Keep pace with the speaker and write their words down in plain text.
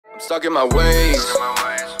Stuck in my ways.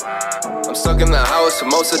 I'm stuck in the house for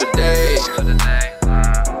most of the day.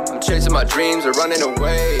 I'm chasing my dreams or running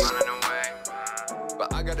away.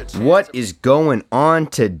 What is going on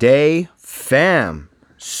today, fam?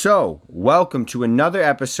 So, welcome to another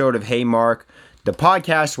episode of Hey Mark, the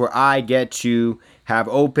podcast where I get to have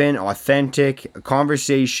open, authentic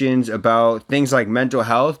conversations about things like mental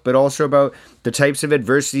health, but also about the types of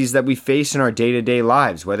adversities that we face in our day-to-day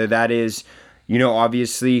lives, whether that is,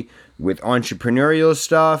 obviously with entrepreneurial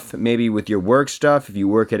stuff, maybe with your work stuff, if you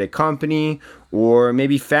work at a company, or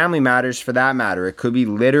maybe family matters for that matter. It could be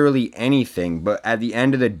literally anything. But at the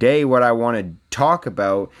end of the day, what I want to talk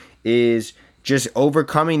about is just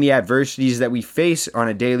overcoming the adversities that we face on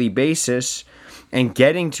a daily basis and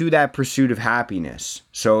getting to that pursuit of happiness.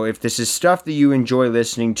 So if this is stuff that you enjoy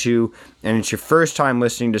listening to and it's your first time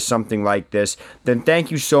listening to something like this, then thank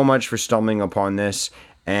you so much for stumbling upon this.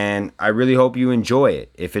 And I really hope you enjoy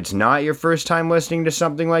it. If it's not your first time listening to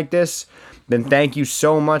something like this, then thank you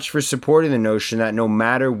so much for supporting the notion that no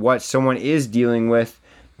matter what someone is dealing with,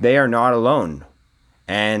 they are not alone.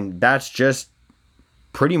 And that's just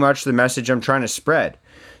pretty much the message I'm trying to spread.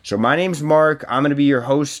 So my name's Mark. I'm going to be your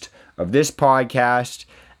host of this podcast.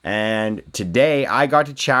 And today I got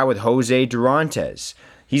to chat with Jose Durantes.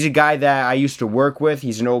 He's a guy that I used to work with.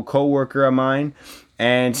 He's an old coworker of mine.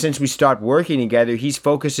 And since we stopped working together, he's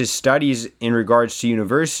focused his studies in regards to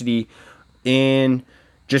university in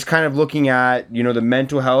just kind of looking at, the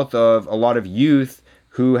mental health of a lot of youth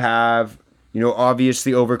who have,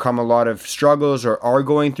 obviously overcome a lot of struggles or are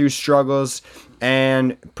going through struggles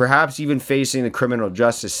and perhaps even facing the criminal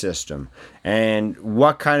justice system and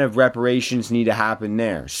what kind of reparations need to happen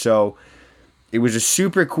there. So it was a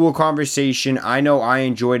super cool conversation. I know I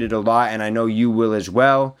enjoyed it a lot, and I know you will as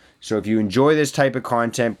well. So if you enjoy this type of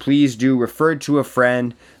content, please do refer to a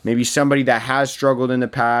friend, maybe somebody that has struggled in the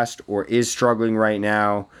past or is struggling right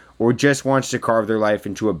now or just wants to carve their life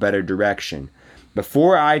into a better direction.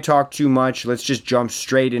 Before I talk too much, let's just jump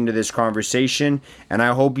straight into this conversation, and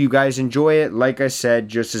I hope you guys enjoy it, like I said,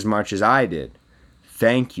 just as much as I did.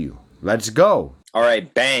 Thank you. Let's go. All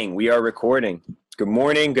right, bang, we are recording. Good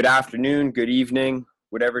morning, good afternoon, good evening,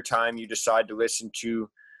 whatever time you decide to listen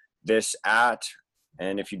to this at.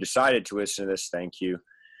 And if you decided to listen to this, thank you.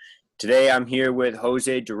 Today I'm here with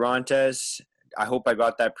Jose Durantes. I hope I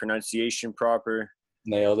got that pronunciation proper.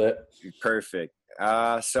 Nailed it. Perfect.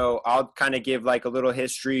 So I'll kind of give like a little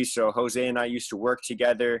history. So Jose and I used to work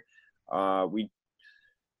together.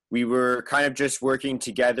 We were kind of just working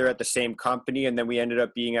together at the same company, and then we ended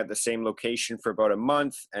up being at the same location for about a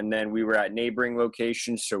month, and then we were at neighboring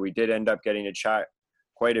locations, so we did end up getting to chat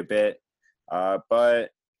quite a bit. But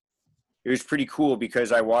it was pretty cool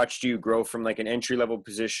because I watched you grow from like an entry-level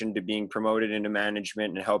position to being promoted into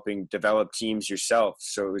management and helping develop teams yourself.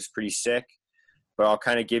 So it was pretty sick. But I'll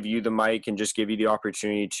kind of give you the mic and just give you the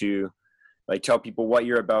opportunity to like tell people what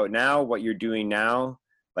you're about now, what you're doing now,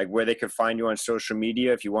 like where they could find you on social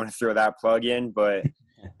media if you want to throw that plug in. But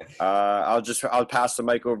I'll pass the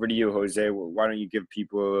mic over to you, Jose. Why don't you give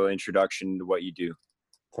people a little introduction to what you do?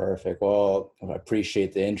 Perfect. Well, I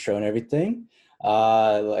appreciate the intro and everything.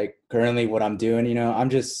 Like currently what I'm doing, I'm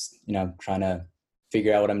just, trying to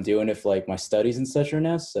figure out what I'm doing with like my studies and such right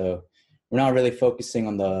now. So we're not really focusing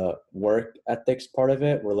on the work ethics part of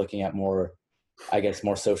it. We're looking at more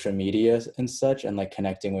social media and such, and like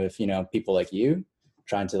connecting with, people like you,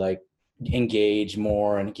 trying to like engage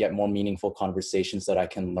more and get more meaningful conversations that I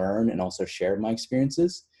can learn and also share my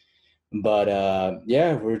experiences. But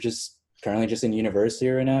we're just currently just in university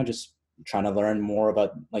right now, just trying to learn more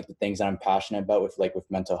about like the things that I'm passionate about with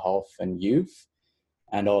mental health and youth.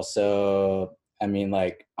 And also,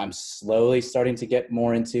 I'm slowly starting to get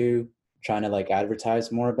more into trying to like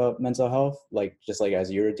advertise more about mental health, like just like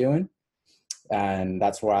as you were doing. And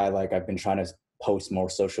that's why I've been trying to post more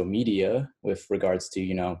social media with regards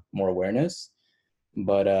to, more awareness.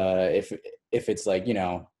 But if it's like,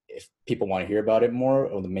 if people want to hear about it more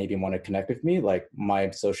or maybe want to connect with me, like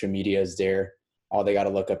my social media is there. All they got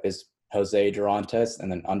to look up is Jose Durantes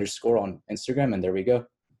and then _ on Instagram, and there we go.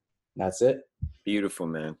 That's it. Beautiful,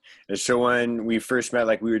 man. And so when we first met,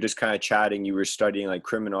 like we were just kind of chatting, you were studying like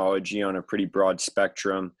criminology on a pretty broad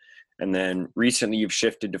spectrum. And then recently you've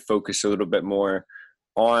shifted to focus a little bit more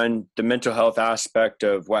on the mental health aspect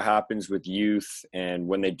of what happens with youth and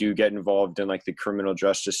when they do get involved in like the criminal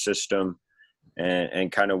justice system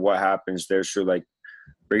and kind of what happens there. So like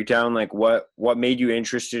break down like what made you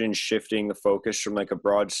interested in shifting the focus from like a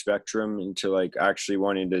broad spectrum into like actually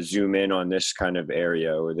wanting to zoom in on this kind of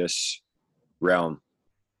area or this realm?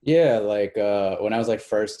 Yeah, when I was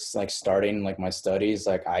first starting my studies,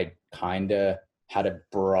 I kind of had a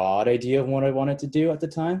broad idea of what I wanted to do at the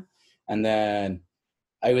time. And then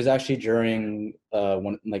I was actually during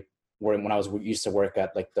when I was used to work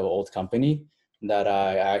at like the old company that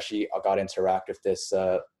I actually got to interact with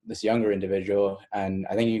this younger individual, and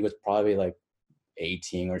I think he was probably like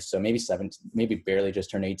 18 or so, maybe 17, maybe barely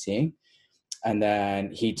just turned 18. And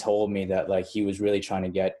then he told me that like he was really trying to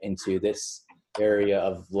get into this area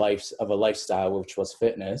of a lifestyle, which was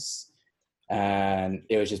fitness. And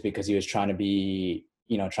it was just because he was trying to be,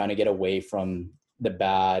 trying to get away from the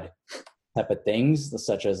bad type of things,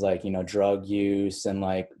 such as like, drug use and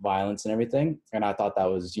like violence and everything. And I thought that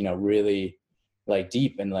was, really like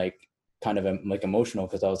deep and like kind of like emotional,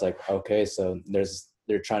 because I was like, okay, so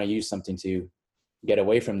they're trying to use something to get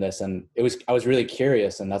away from this. And I was really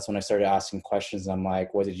curious. And that's when I started asking questions. I'm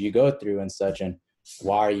like, what did you go through and such? And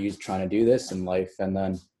why are you trying to do this in life? And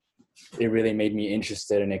then it really made me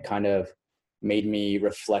interested, and it kind of made me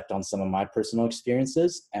reflect on some of my personal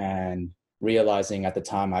experiences, and realizing at the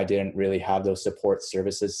time I didn't really have those support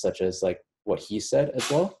services such as like what he said as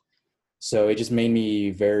well. So it just made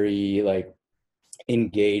me very like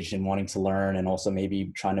engaged in wanting to learn, and also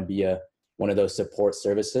maybe trying to be one of those support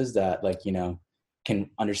services that like,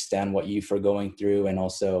 can understand what youth are going through, and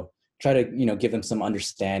also try to, give them some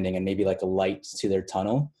understanding and maybe like a light to their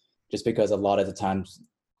tunnel, just because a lot of the times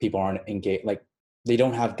people aren't engaged, like they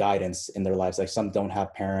don't have guidance in their lives. Like some don't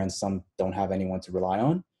have parents, some don't have anyone to rely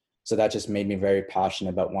on. So that just made me very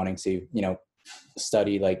passionate about wanting to,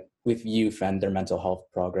 study like with youth and their mental health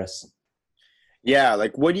progress. Yeah,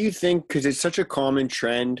 like what do you think, because it's such a common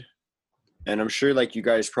trend, and I'm sure like you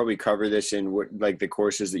guys probably cover this in what like the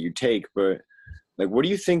courses that you take, but like what do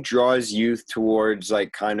you think draws youth towards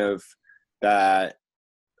like kind of that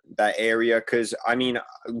area? Because I mean,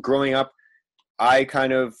 growing up, I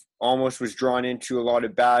kind of almost was drawn into a lot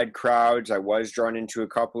of bad crowds. I was drawn into a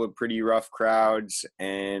couple of pretty rough crowds,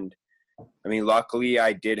 and I mean, luckily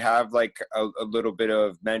I did have like a little bit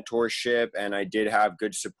of mentorship, and I did have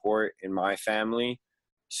good support in my family,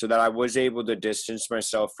 so that I was able to distance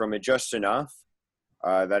myself from it just enough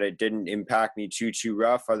that it didn't impact me too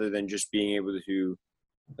rough, other than just being able to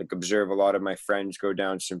like observe a lot of my friends go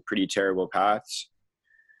down some pretty terrible paths.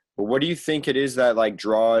 But what do you think it is that like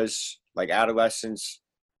draws like adolescents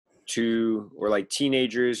to, or like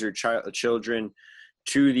teenagers or children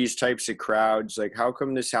to these types of crowds? Like how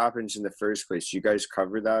come this happens in the first place? You guys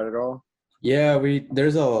cover that at all? Yeah,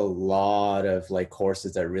 there's a lot of like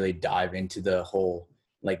courses that really dive into the whole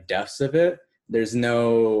like depths of it. There's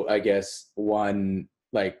no, I guess, one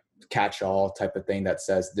like catch-all type of thing that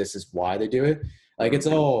says this is why they do it. Like it's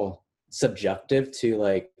all subjective to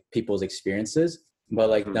like people's experiences. But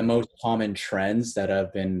like the most common trends that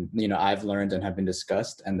have been, I've learned and have been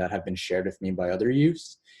discussed and that have been shared with me by other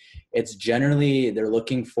youths, it's generally they're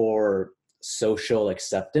looking for social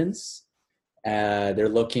acceptance. They're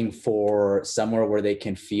looking for somewhere where they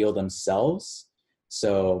can feel themselves.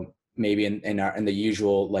 So maybe in the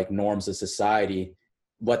usual like norms of society,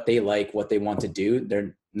 what they like, what they want to do,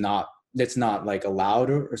 it's not like allowed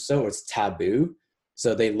or so, it's taboo.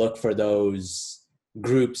 So they look for those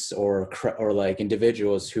groups or like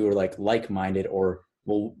individuals who are like-minded or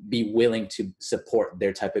will be willing to support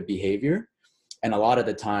their type of behavior. And a lot of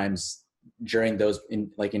the times during those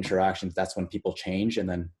interactions, that's when people change, and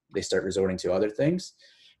then they start resorting to other things.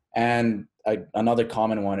 And another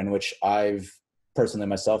common one, in which I've personally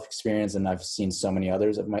myself experienced, and I've seen so many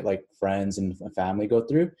others of my like friends and family go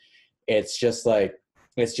through, it's just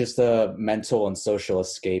a mental and social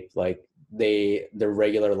escape. Like their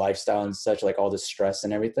regular lifestyle and such, like all the stress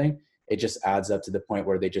and everything, it just adds up to the point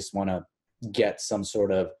where they just want to get some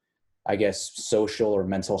sort of, I guess, social or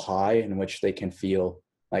mental high in which they can feel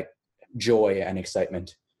like joy and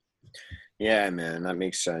excitement. Yeah, man, that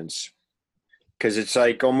makes sense. Because it's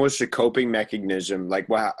like almost a coping mechanism. Like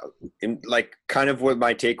kind of what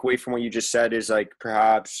my takeaway from what you just said is like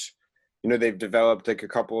perhaps, they've developed like a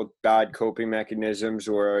couple of bad coping mechanisms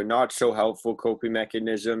or not so helpful coping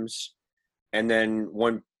mechanisms. And then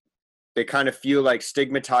when they kind of feel like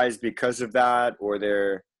stigmatized because of that, or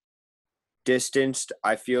they're distanced,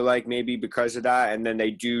 I feel like maybe because of that. And then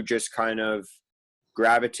they do just kind of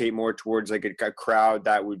gravitate more towards like a crowd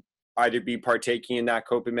that would either be partaking in that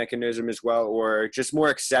coping mechanism as well, or just more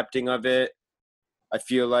accepting of it. I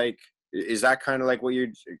feel like, is that kind of like what you're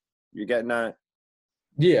getting at?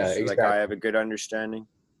 Yeah, so exactly. Like I have a good understanding.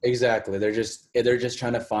 Exactly. They're just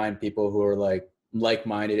trying to find people who are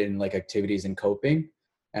like-minded in like activities and coping.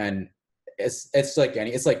 And it's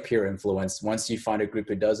like peer influence. Once you find a group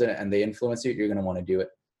who does it and they influence you, you're going to want to do it.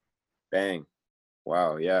 Bang.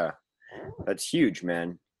 Wow. Yeah. That's huge,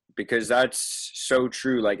 man. Because that's so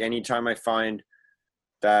true. Like anytime I find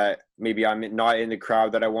that maybe I'm not in the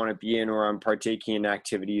crowd that I want to be in, or I'm partaking in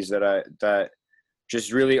activities that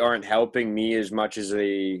just really aren't helping me as much as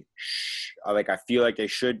I feel like they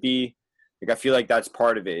should be. Like, I feel like that's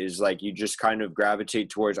part of it, is like you just kind of gravitate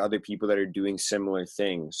towards other people that are doing similar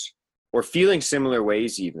things or feeling similar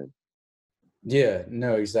ways even. Yeah,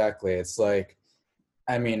 no, exactly. It's like,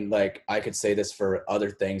 I mean, like, I could say this for other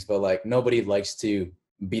things, but like nobody likes to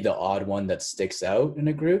be the odd one that sticks out in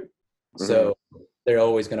a group. So they're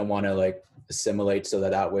always going to want to like assimilate so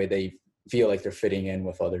that way they feel like they're fitting in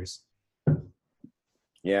with others.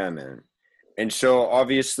 Yeah, man. And so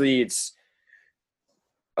obviously it's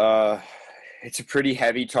a pretty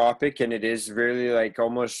heavy topic, and it is really like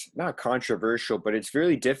almost not controversial, but it's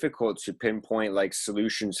really difficult to pinpoint like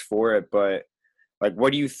solutions for it. But like,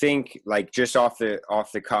 what do you think, like just off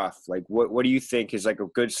the cuff, like what do you think is like a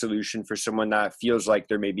good solution for someone that feels like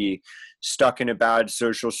they're maybe stuck in a bad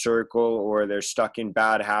social circle, or they're stuck in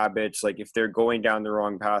bad habits? Like if they're going down the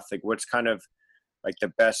wrong path, like what's kind of like the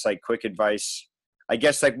best like quick advice? I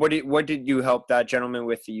guess like what did you help that gentleman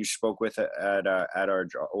with that you spoke with at our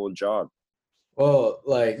old job? Well,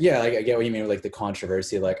 like, yeah, like I get what you mean with like the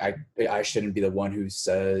controversy. Like I shouldn't be the one who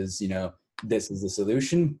says, this is the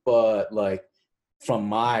solution, but like from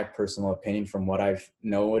my personal opinion, from what I've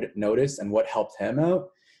noticed and what helped him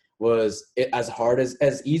out was, it as hard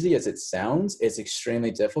as easy as it sounds, it's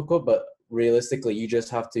extremely difficult, but realistically you just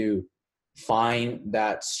have to find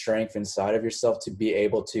that strength inside of yourself to be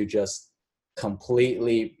able to just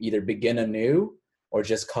completely either begin anew or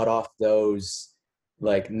just cut off those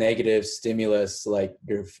like negative stimulus, like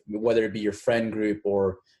whether it be your friend group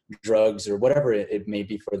or drugs or whatever it may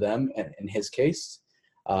be for them. And in his case,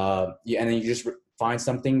 and then you just find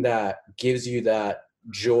something that gives you that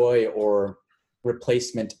joy or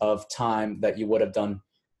replacement of time that you would have done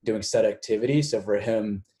doing said activity. So for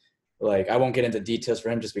him, like, I won't get into details for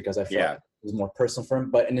him just because I feel like it was more personal for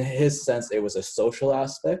him, but in his sense, it was a social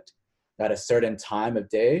aspect at a certain time of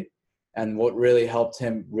day. And what really helped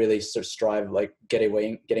him really strive, like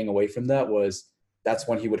getting away from that, was that's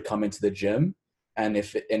when he would come into the gym. And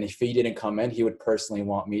if he didn't come in, he would personally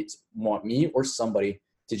want me or somebody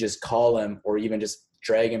to just call him, or even just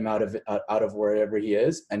drag him out of wherever he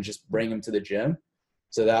is and just bring him to the gym.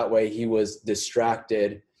 So that way he was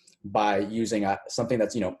distracted by using something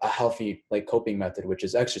that's, a healthy like coping method, which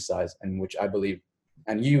is exercise, and which I believe,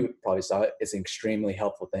 and you probably saw it, it's an extremely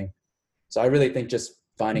helpful thing. So I really think just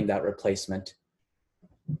finding that replacement.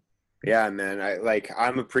 Yeah, man.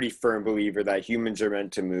 I'm a pretty firm believer that humans are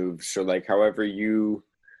meant to move. So like, however you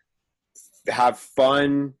have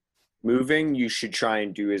fun moving, you should try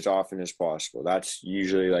and do as often as possible. That's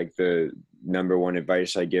usually like the number one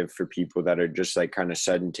advice I give for people that are just like kind of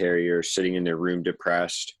sedentary or sitting in their room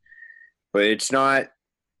depressed. But it's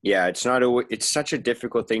such a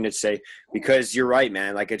difficult thing to say, because you're right,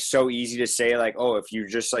 man. Like, it's so easy to say like, oh, if you're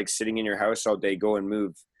just like sitting in your house all day, go and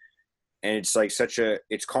move. And it's like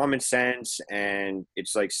it's common sense, and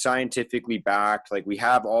it's like scientifically backed. Like, we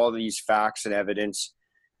have all these facts and evidence,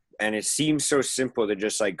 and it seems so simple to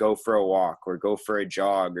just like go for a walk or go for a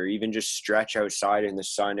jog, or even just stretch outside in the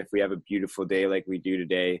sun if we have a beautiful day like we do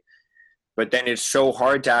today. But then it's so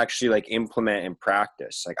hard to actually like implement and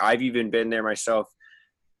practice. Like, I've even been there myself.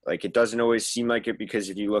 Like, it doesn't always seem like it, because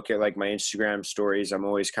if you look at like my Instagram stories, I'm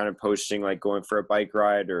always kind of posting like going for a bike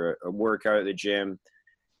ride or a workout at the gym.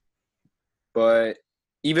 But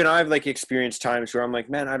even I've like experienced times where I'm like,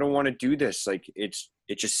 man, I don't want to do this. Like, it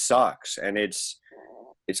just sucks. And it's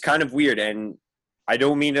kind of weird. And I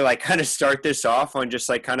don't mean to like kind of start this off on just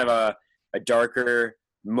like kind of a darker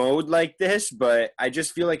mode like this, but I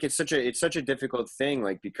just feel like it's such a difficult thing,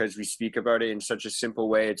 like, because we speak about it in such a simple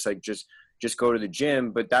way. It's like, just go to the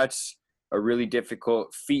gym, but that's a really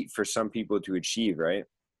difficult feat for some people to achieve, right?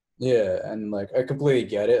 Yeah, and like I completely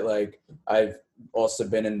get it. Like, I've also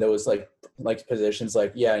been in those like positions.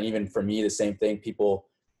 Like, yeah, and even for me, the same thing. People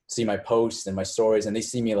see my posts and my stories, and they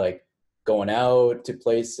see me like going out to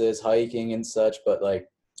places, hiking and such, but like,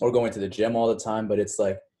 or going to the gym all the time. But it's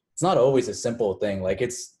like, it's not always a simple thing. Like,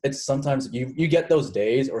 it's sometimes you get those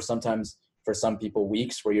days, or sometimes for some people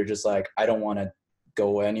weeks, where you're just like, I don't want to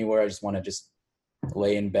go anywhere. I just want to just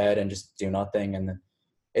lay in bed and just do nothing. And then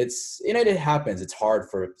it happens. It's hard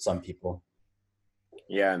for some people.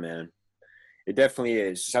 Yeah, man. It definitely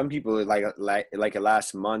is. Some people like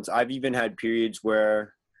last month. I've even had periods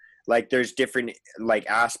where like there's different like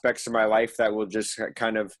aspects of my life that will just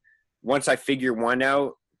kind of, once I figure one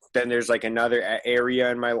out, then there's like another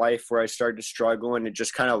area in my life where I start to struggle, and it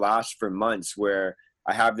just kind of lasts for months, where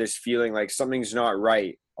I have this feeling like something's not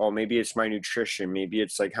right. Oh, maybe it's my nutrition. Maybe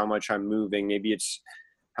it's like how much I'm moving. Maybe it's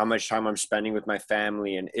how much time I'm spending with my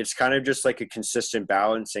family. And it's kind of just like a consistent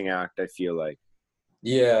balancing act, I feel like.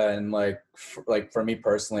 Yeah, and like for me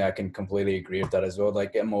personally, I can completely agree with that as well.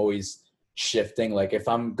 Like I'm always shifting. Like if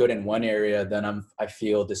I'm good in one area, then I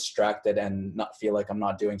feel distracted and not feel like I'm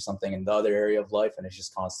not doing something in the other area of life, and it's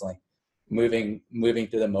just constantly moving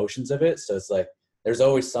through the motions of it. So it's like there's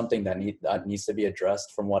always something that needs to be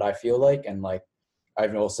addressed from what I feel like. And like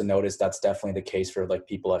I've also noticed that's definitely the case for like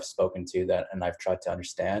people I've spoken to that, and I've tried to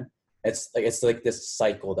understand. It's like this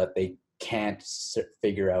cycle that they can't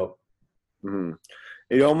figure out. Mm-hmm.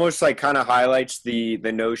 It almost like kind of highlights the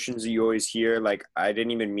notions that you always hear. Like, I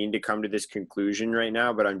didn't even mean to come to this conclusion right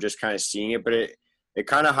now, but I'm just kind of seeing it. But it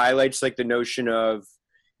kind of highlights like the notion of,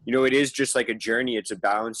 you know, it is just like a journey. It's a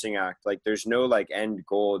balancing act. Like there's no like end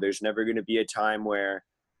goal. There's never going to be a time where,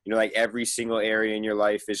 you know, like every single area in your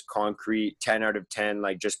life is concrete, 10 out of 10,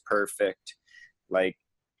 like just perfect. Like,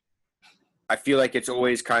 I feel like it's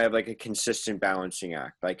always kind of like a consistent balancing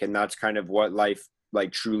act. Like, and that's kind of what life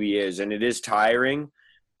like truly is. And it is tiring,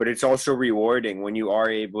 but it's also rewarding when you are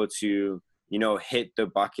able to, you know, hit the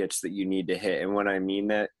buckets that you need to hit. And when I mean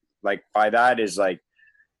that, like by that is like,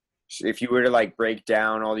 if you were to like break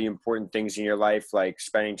down all the important things in your life, like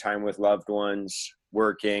spending time with loved ones,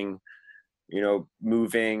 working, you know,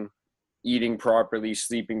 moving, eating properly,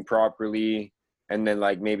 sleeping properly, and then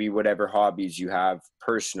like maybe whatever hobbies you have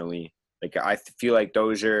personally. Like I feel like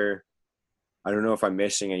those are, I don't know if I'm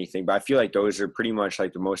missing anything, but I feel like those are pretty much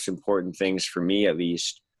like the most important things for me, at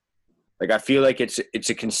least. Like, I feel like it's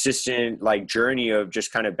a consistent like journey of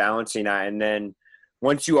just kind of balancing that. And then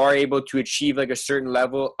once you are able to achieve like a certain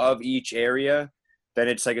level of each area, then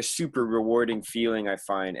it's like a super rewarding feeling, I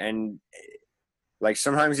find. And like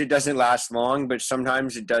sometimes it doesn't last long, but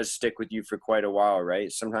sometimes it does stick with you for quite a while,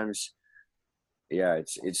 right? Sometimes, yeah,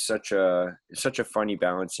 it's such a funny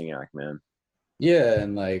balancing act, man. Yeah,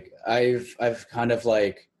 and like I've kind of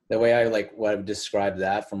like the way I like what I've described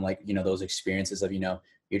that from like, you know, those experiences of, you know,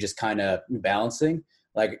 you're just kind of balancing.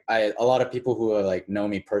 Like a lot of people who are like know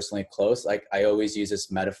me personally close, like I always use this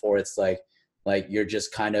metaphor. It's like you're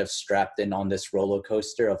just kind of strapped in on this roller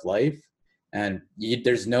coaster of life, and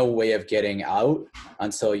there's no way of getting out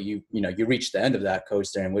until you reach the end of that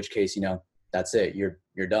coaster. In which case, you know, that's it.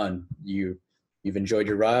 You're done. You've enjoyed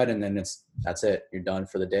your ride, and then that's it. You're done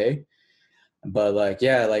for the day. But like,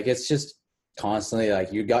 yeah, like it's just constantly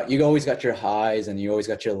like you always got your highs and you always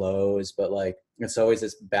got your lows, but like it's always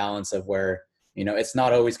this balance of where, you know, it's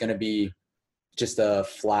not always going to be just a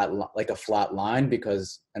flat line,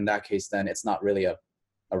 because in that case then it's not really a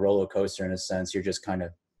roller coaster in a sense. You're just kind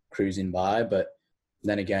of cruising by. But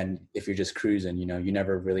then again, if you're just cruising, you know, you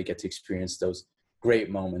never really get to experience those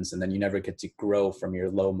great moments, and then you never get to grow from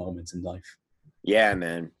your low moments in life. Yeah,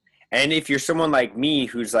 man. And if you're someone like me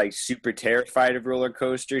who's like super terrified of roller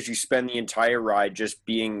coasters, you spend the entire ride just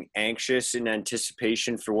being anxious in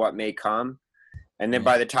anticipation for what may come. And then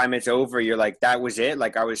by the time it's over, you're like, that was it?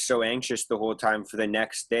 Like I was so anxious the whole time for the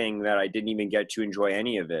next thing that I didn't even get to enjoy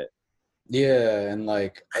any of it. Yeah, and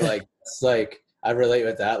like it's like I relate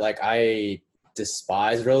with that. Like I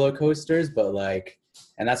despise roller coasters, but like,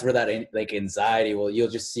 and that's where that like anxiety, well, you'll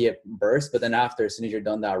just see it burst, but then after, as soon as you're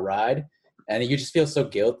done that ride, and you just feel so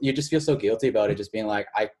guilty about it, just being like,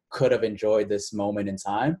 I could have enjoyed this moment in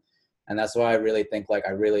time. And that's why I really think like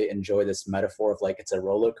I really enjoy this metaphor of like it's a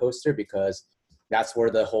roller coaster, because that's where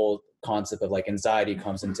the whole concept of like anxiety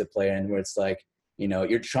comes into play, and where it's like, you know,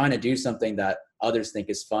 you're trying to do something that others think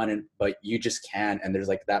is fun, but you just can't, and there's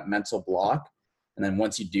like that mental block. And then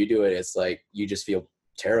once you do it, it's like you just feel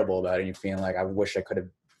terrible about it, and you're feeling like, I wish I could have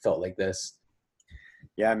felt like this.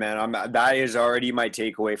 Yeah, man, that is already my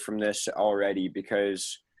takeaway from this already,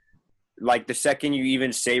 because like the second you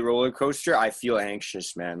even say roller coaster, I feel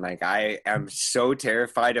anxious, man. Like I am so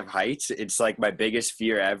terrified of heights. It's like my biggest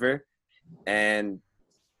fear ever. And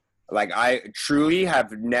like I truly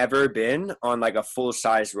have never been on like a full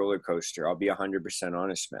size roller coaster. I'll be 100%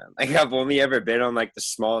 honest, man. Like I've only ever been on like the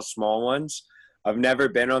small ones. I've never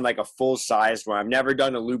been on like a full size one. I've never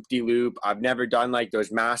done a loop-de-loop. I've never done like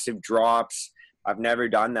those massive drops. I've never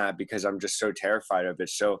done that because I'm just so terrified of it.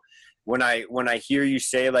 So when I hear you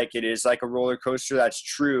say like it is like a roller coaster, that's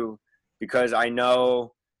true, because I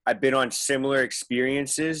know I've been on similar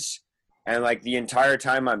experiences, and like the entire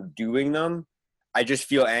time I'm doing them, I just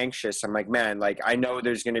feel anxious. I'm like, man, like I know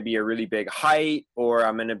there's going to be a really big height, or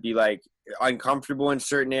I'm going to be like uncomfortable in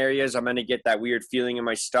certain areas. I'm going to get that weird feeling in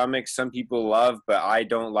my stomach. Some people love, but I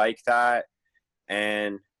don't like that.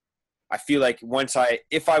 And I feel like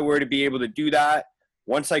if I were to be able to do that,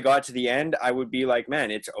 once I got to the end, I would be like,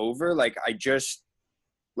 man, it's over. Like I just,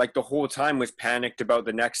 like the whole time was panicked about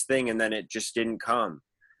the next thing, and then it just didn't come.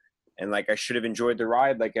 and like I should have enjoyed the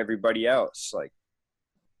ride like everybody else. Like,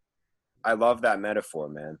 I love that metaphor,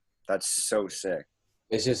 man. That's so sick.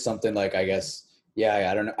 It's just something like, I guess, yeah,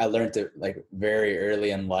 I don't know. I learned it like very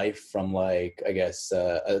early in life from like, I guess,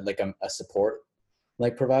 a support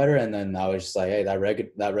like provider. And then I was just like, hey, that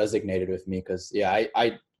resonated with me. Cause yeah,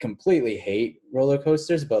 I completely hate roller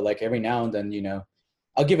coasters, but like every now and then, you know,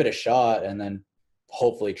 I'll give it a shot and then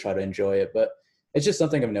hopefully try to enjoy it. But it's just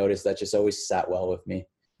something I've noticed that just always sat well with me.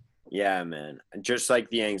 Yeah, man. Just like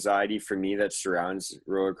the anxiety for me that surrounds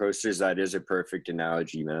roller coasters, that is a perfect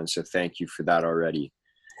analogy, man. So thank you for that already.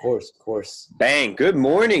 Of course. Bang. Good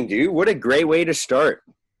morning, dude. What a great way to start.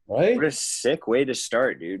 Right? What a sick way to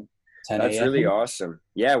start, dude. 10 That's a.m. really awesome.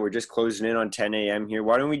 Yeah, we're just closing in on 10 a.m. here.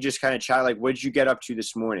 Why don't we just kind of chat? Like, what did you get up to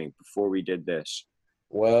this morning before we did this?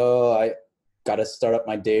 Well, I got to start up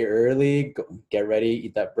my day early, get ready,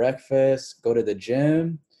 eat that breakfast, go to the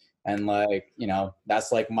gym. And like, you know,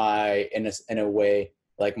 that's like my, in a way,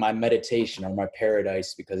 like my meditation or my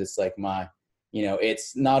paradise, because it's like my, you know,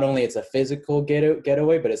 it's not only it's a physical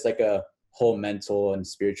getaway, but it's like a whole mental and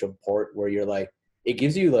spiritual port where you're like, it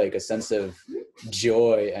gives you like a sense of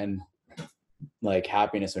joy and like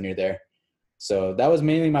happiness when you're there. So that was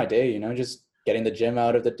mainly my day, you know, just getting the gym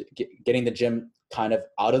getting the gym kind of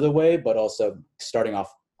out of the way, but also starting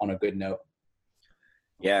off on a good note.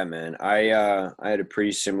 Yeah, man. I had a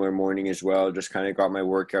pretty similar morning as well. Just kind of got my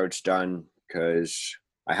workouts done because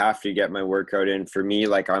I have to get my workout in. For me,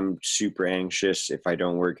 like I'm super anxious if I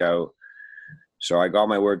don't work out. So I got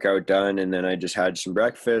my workout done and then I just had some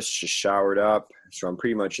breakfast, just showered up. So I'm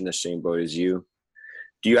pretty much in the same boat as you.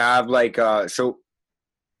 Do you have like so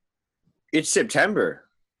it's September.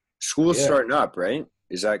 School's starting up, right?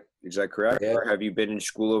 Is that correct? Yeah. Or have you been in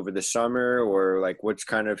school over the summer, or like what's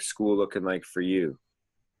kind of school looking like for you?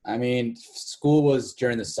 I mean, school was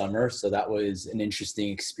during the summer, so that was an interesting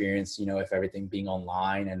experience, you know, if everything being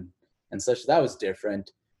online and such, that was different.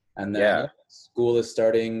 And then school is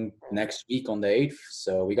starting next week on the 8th,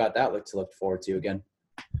 so we got that to look forward to again.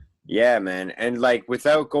 Yeah, man. And like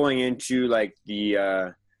without going into like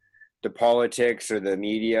the politics or the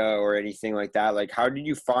media or anything like that, like how did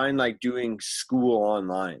you find like doing school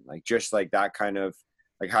online? Like just like that kind of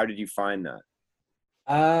like how did you find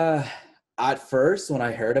that? At first when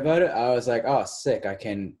I heard about it, I was like, oh, sick. I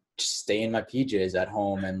can just stay in my PJs at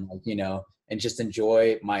home and like, you know, and just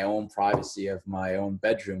enjoy my own privacy of my own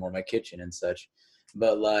bedroom or my kitchen and such.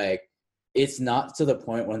 But like it's not to the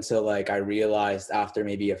point until like I realized after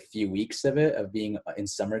maybe a few weeks of it, of being in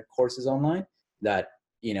summer courses online, that,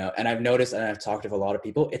 you know, and I've noticed and I've talked to a lot of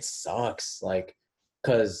people, it sucks. Like,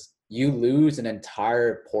 cause you lose an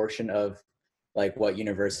entire portion of like what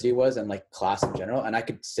university was and like class in general. And I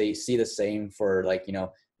could see the same for like, you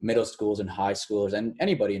know, middle schools and high schoolers and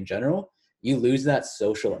anybody in general. You lose that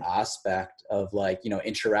social aspect of like, you know,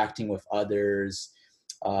 interacting with others,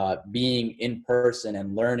 being in person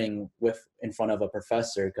and learning in front of a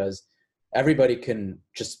professor, because everybody can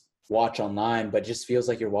just watch online, but just feels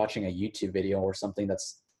like you're watching a YouTube video or something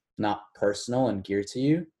that's not personal and geared to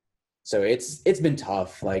you. So it's been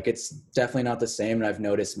tough. Like it's definitely not the same. And I've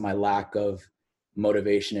noticed my lack of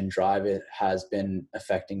motivation and drive, it has been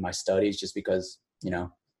affecting my studies, just because, you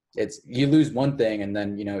know, it's, you lose one thing and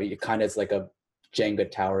then, you know, it kind of is like a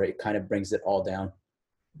Jenga tower. It kind of brings it all down.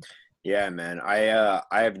 Yeah, man. I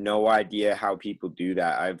have no idea how people do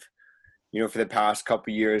that. I've, you know, for the past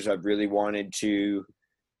couple of years, I've really wanted to,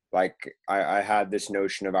 like, I had this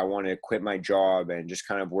notion of I want to quit my job and just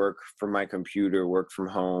kind of work from my computer, work from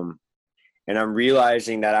home. And I'm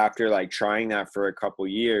realizing that after like trying that for a couple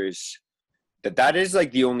of years, that is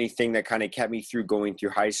like the only thing that kind of kept me through going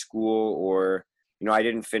through high school, or, you know, I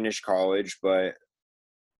didn't finish college, but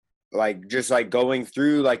like just like going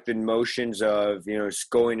through like the motions of, you know,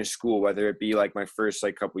 going to school, whether it be like my first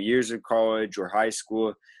like couple years of college or high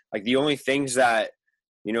school, like the only things that,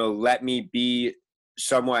 you know, let me be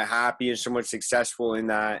somewhat happy and somewhat successful in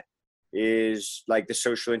that is like the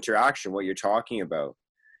social interaction, what you're talking about.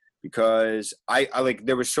 Because I like,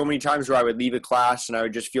 there was so many times where I would leave a class and I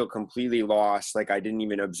would just feel completely lost. Like I didn't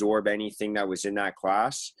even absorb anything that was in that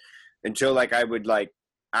class until like I would like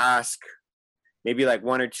ask maybe like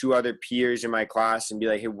one or two other peers in my class and be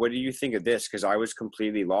like, hey, what do you think of this? Because I was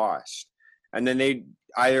completely lost. And then they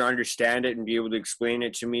either understand it and be able to explain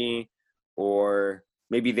it to me, or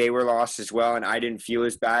maybe they were lost as well and I didn't feel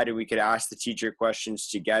as bad and we could ask the teacher questions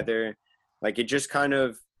together. Like it just kind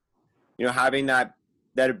of, you know, having that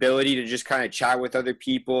ability to just kind of chat with other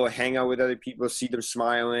people, hang out with other people, see them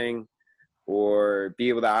smiling, or be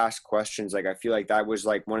able to ask questions. Like, I feel like that was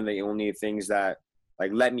like one of the only things that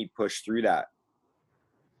like let me push through that.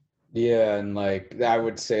 Yeah, and like I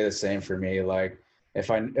would say the same for me. Like if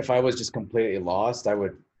I was just completely lost, I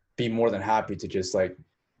would be more than happy to just like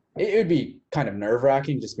it would be kind of nerve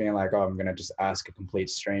wracking just being like, oh, I'm gonna just ask a complete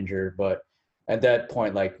stranger. But at that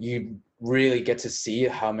point, like you really get to see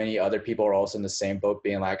how many other people are also in the same boat,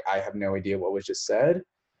 being like, I have no idea what was just said,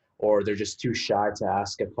 or they're just too shy to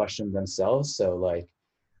ask a question themselves. So like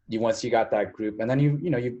you once you got that group, and then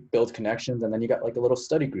you build connections, and then you got like a little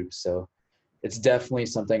study group. So it's definitely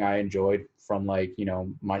something I enjoyed from like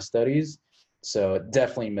my studies. So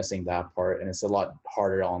definitely missing that part, and it's a lot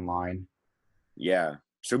harder online. Yeah.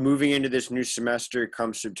 So moving into this new semester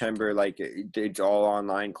come September, like it's all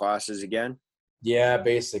online classes again? Yeah,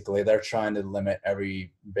 basically, they're trying to limit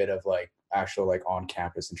every bit of like actual like on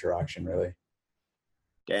campus interaction, really.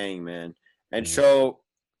 Dang, man. And Yeah. so,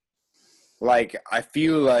 like, I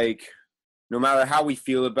feel like no matter how we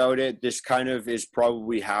feel about it, this kind of is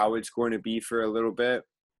probably how it's going to be for a little bit.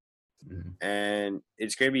 Mhm. And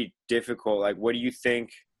it's going to be difficult. Like, what do you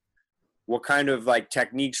think? What kind of like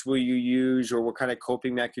techniques will you use, or what kind of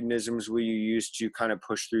coping mechanisms will you use to kind of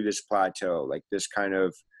push through this plateau? Like, this kind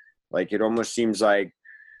of like, it almost seems like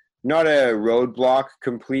not a roadblock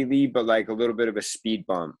completely, but like a little bit of a speed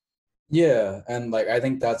bump. Yeah, and like I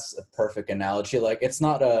think that's a perfect analogy. Like it's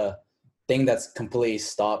not a thing that's completely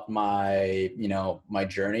stopped my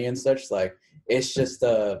journey and such. Like it's just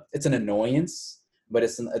it's an annoyance, but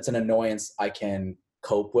it's an annoyance I can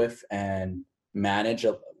cope with and manage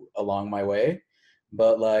along my way.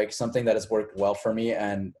 But like something that has worked well for me,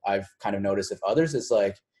 and I've kind of noticed if others is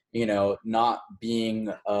like not being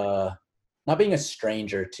a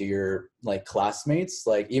stranger to your like classmates,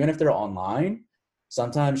 like even if they're online,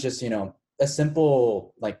 sometimes just a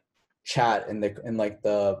simple like chat in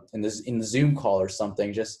the Zoom call or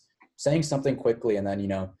something, just saying something quickly, and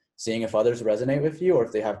then seeing if others resonate with you or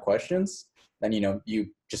if they have questions, then you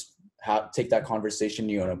just take that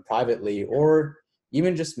conversation privately, or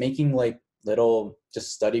even just making like little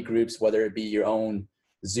just study groups, whether it be your own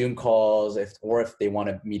Zoom calls, if they want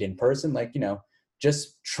to meet in person, like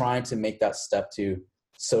just trying to make that step to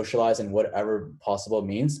socialize in whatever possible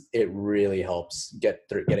means, it really helps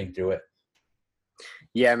getting through it.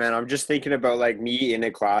 Yeah, man. I'm just thinking about like me in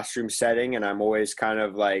a classroom setting, and I'm always kind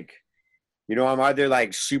of like, I'm either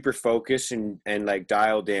like super focused and like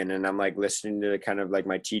dialed in, and I'm like listening to kind of like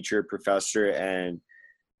my teacher, professor, and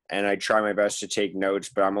I try my best to take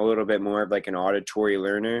notes, but I'm a little bit more of like an auditory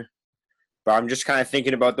learner. But I'm just kind of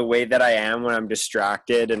thinking about the way that I am when I'm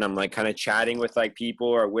distracted and I'm like kind of chatting with like people,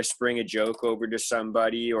 or whispering a joke over to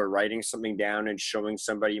somebody, or writing something down and showing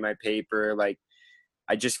somebody my paper. Like,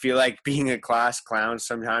 I just feel like being a class clown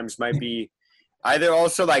sometimes might be either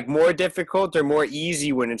also like more difficult or more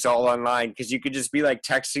easy when it's all online, because you could just be like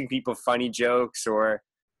texting people funny jokes, or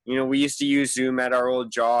we used to use Zoom at our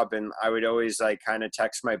old job, and I would always like kind of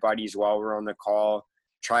text my buddies while we're on the call,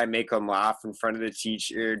 try and make them laugh in front of the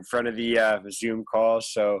teacher, in front of the Zoom call.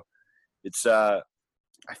 So it's I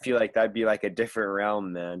feel like that'd be like a different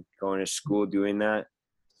realm, man, going to school doing that.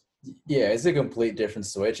 Yeah, it's a complete different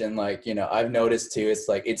switch, and like I've noticed too, it's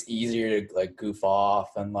like it's easier to like goof off,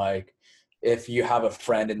 and like if you have a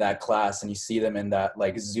friend in that class and you see them in that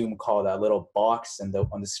like Zoom call, that little box on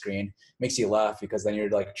the screen makes you laugh, because then you're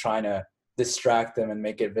like trying to distract them and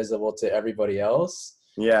make it visible to everybody else.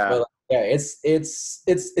 But Yeah. like, yeah,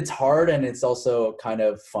 it's hard, and it's also kind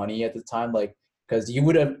of funny at the time, like because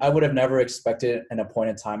I would have never expected in a point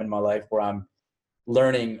in time in my life where I'm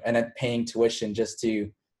learning and paying tuition just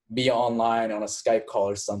to be online on a Skype call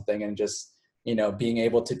or something, and just being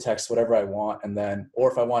able to text whatever I want, and then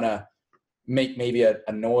or if I want to make maybe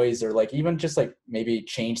a noise, or like even just like maybe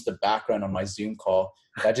change the background on my Zoom call,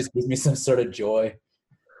 that just gives me some sort of joy.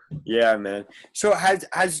 Yeah, man. So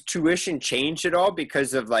has tuition changed at all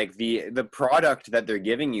because of like the product that they're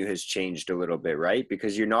giving you has changed a little bit, right?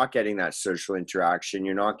 Because you're not getting that social interaction.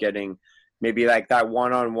 You're not getting maybe like that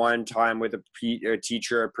one-on-one time with a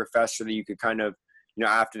teacher or professor that you could kind of,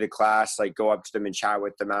 after the class, like go up to them and chat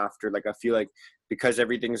with them after. Like, I feel like because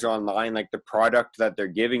everything's online, like the product that they're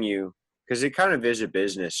giving you, because it kind of is a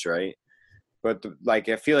business, right? But like,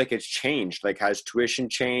 I feel like it's changed. Like, has tuition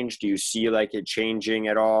changed? Do you see like it changing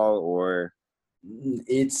at all, or?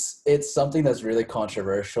 It's something that's really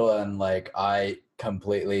controversial, and like I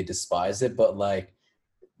completely despise it, but like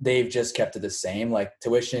they've just kept it the same. Like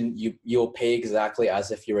tuition, you'll pay exactly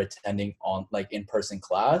as if you're attending on like in-person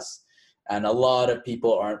class, and a lot of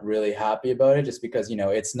people aren't really happy about it, just because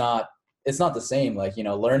it's not the same. Like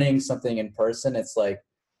learning something in person, it's like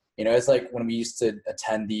it's like when we used to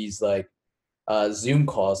attend these like Zoom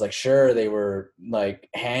calls. Like sure, they were like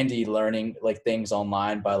handy learning like things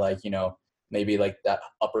online by like maybe like that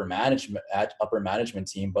upper management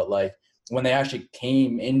team, but like when they actually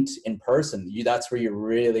came in person, that's where you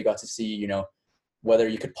really got to see, you know, whether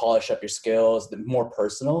you could polish up your skills, the more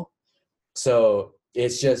personal. So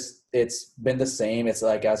it's been the same. It's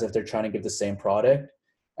like as if they're trying to give the same product,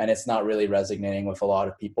 and it's not really resonating with a lot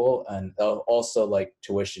of people. And also like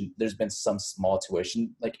tuition, there's been some small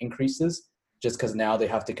tuition like increases, just because now they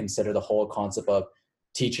have to consider the whole concept of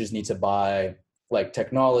teachers need to buy like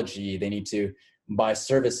technology, they need to buy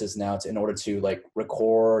services now in order to like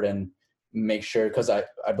record and make sure, because I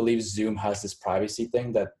believe Zoom has this privacy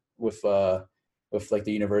thing that with like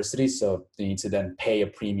the university, so they need to then pay a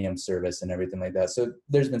premium service and everything like that. So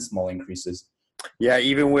there's been small increases. Yeah,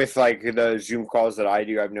 even with like the Zoom calls that I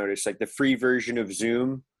do, I've noticed like the free version of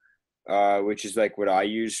Zoom, which is like what I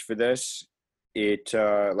use for this. It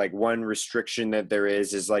like one restriction that there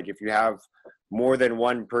is like if you have more than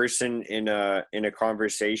one person in a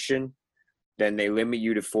conversation, then they limit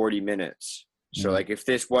you to 40 minutes. So like if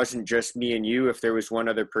this wasn't just me and you, if there was one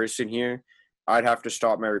other person here, I'd have to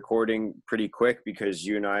stop my recording pretty quick because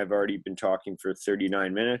you and I have already been talking for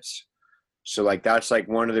 39 minutes. So like that's like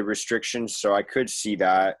one of the restrictions. So I could see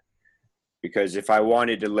that, because if I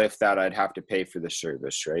wanted to lift that, I'd have to pay for the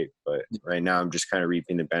service, right? But right now I'm just kind of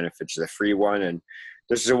reaping the benefits of the free one, and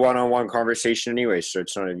this is a one-on-one conversation anyway, so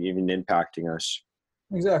it's not even impacting us.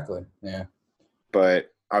 Exactly. Yeah. But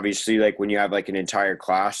obviously, like when you have like an entire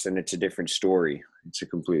class, then it's a different story. It's a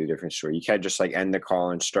completely different story. You can't just like end the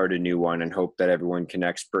call and start a new one and hope that everyone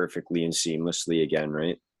connects perfectly and seamlessly again,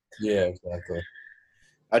 right? Yeah, exactly.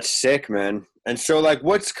 That's sick, man. And so like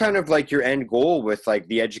what's kind of like your end goal with like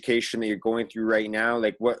the education that you're going through right now?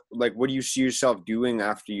 Like what do you see yourself doing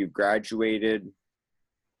after you've graduated?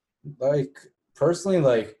 Like personally,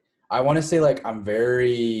 like I want to say like I'm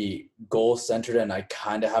very goal centered and I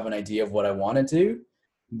kind of have an idea of what I want to do,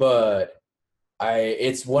 but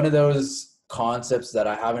it's one of those concepts that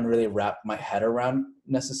I haven't really wrapped my head around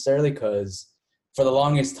necessarily, because for the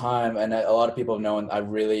longest time, and a lot of people have known, I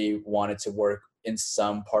really wanted to work in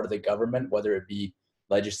some part of the government, whether it be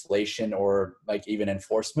legislation or like even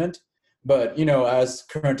enforcement. But, you know, as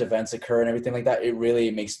current events occur and everything like that, it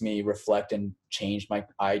really makes me reflect and change my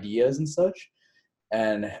ideas and such.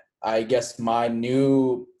 And I guess my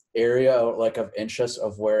new area like of interest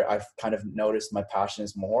of where I've kind of noticed my passion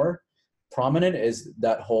is more prominent is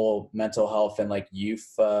that whole mental health and like youth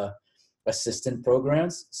assistant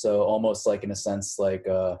programs. So almost like in a sense, like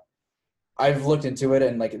I've looked into it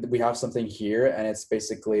and like we have something here, and it's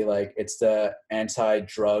basically like it's the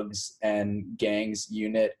anti-drugs and gangs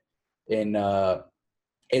unit in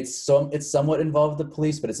it's somewhat involved with the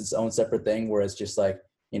police, but it's its own separate thing, where it's just like,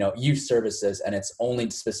 you know, youth services, and it's only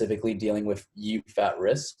specifically dealing with youth at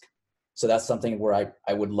risk. So that's something where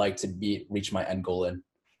I would like to reach my end goal in.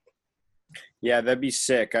 Yeah, that'd be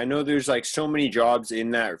sick. I know there's like so many jobs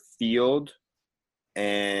in that field,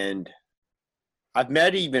 and I've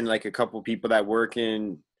met even like a couple people that work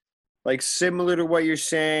in like similar to what you're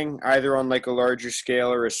saying, either on like a larger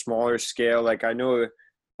scale or a smaller scale. Like I know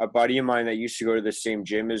a buddy of mine that used to go to the same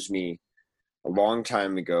gym as me a long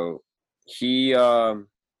time ago. He kind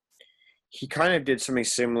of did something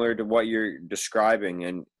similar to what you're describing,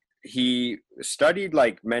 and he studied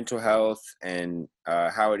like mental health and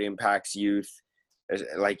how it impacts youth,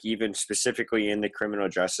 like even specifically in the criminal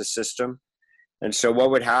justice system. And so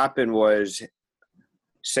what would happen was,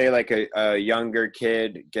 say like a younger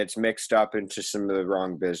kid gets mixed up into some of the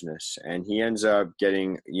wrong business, and he ends up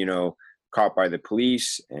getting, you know, caught by the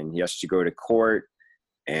police, and he has to go to court,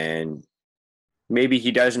 and maybe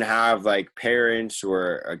he doesn't have like parents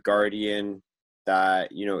or a guardian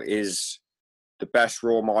that, you know, is the best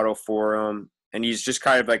role model for him, and he's just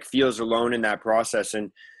kind of like feels alone in that process.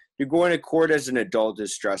 And you're going to court as an adult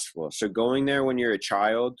is stressful, so going there when you're a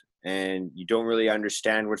child and you don't really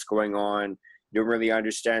understand what's going on, you don't really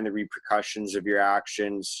understand the repercussions of your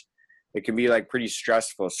actions, it can be like pretty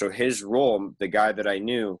stressful. So his role, the guy that I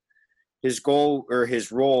knew, his goal or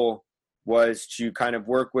his role was to kind of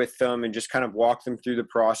work with them and just kind of walk them through the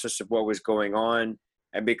process of what was going on.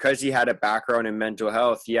 And because he had a background in mental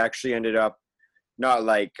health, he actually ended up not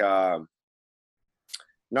like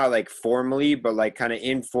formally, but like kind of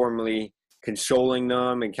informally consoling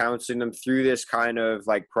them and counseling them through this kind of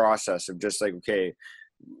like process of just like, okay,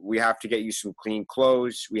 we have to get you some clean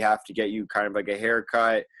clothes. We have to get you kind of like a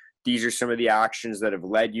haircut. These are some of the actions that have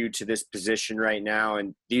led you to this position right now.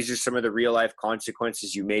 And these are some of the real life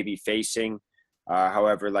consequences you may be facing.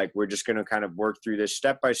 However, like we're just going to kind of work through this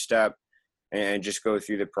step by step and just go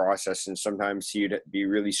through the process. And sometimes you'd be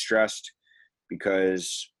really stressed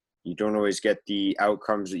because you don't always get the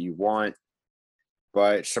outcomes that you want.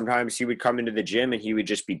 but sometimes he would come into the gym and he would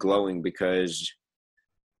just be glowing because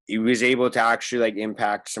he was able to actually like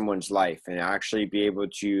impact someone's life and actually be able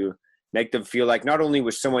to make them feel like not only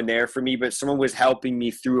was someone there for me, but someone was helping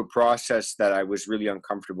me through a process that I was really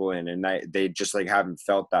uncomfortable in, and they just like haven't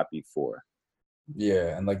felt that before.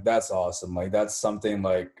 Yeah, and like that's awesome. Like that's something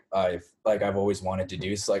like I've always wanted to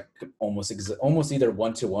do. It's like almost either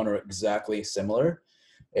one to one or exactly similar.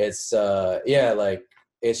 It's yeah, like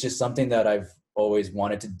it's just something that I've always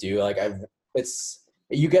wanted to do. Like it's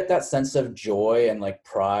you get that sense of joy and like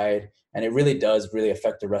pride, and it really does really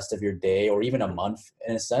affect the rest of your day or even a month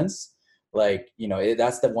in a sense. Like, you know,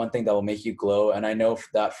 that's the one thing that will make you glow. And I know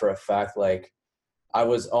that for a fact. Like I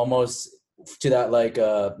was almost to that, like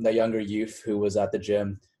the younger youth who was at the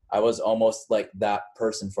gym. I was almost like that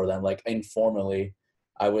person for them. Like informally,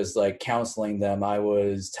 I was like counseling them. I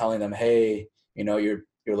was telling them, hey, you know, you're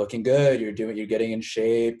looking good. You're getting in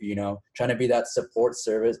shape. You know, trying to be that support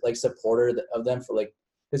service, like supporter of them for like,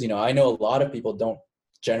 because you know, I know a lot of people don't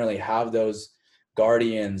generally have those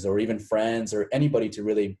guardians or even friends or anybody to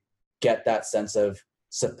really get that sense of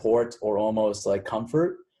support or almost like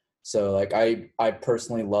comfort. So like I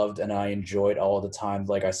personally loved and I enjoyed all the time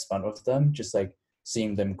like I spent with them, just like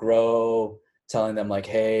seeing them grow, telling them like,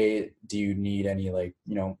 hey, do you need any like,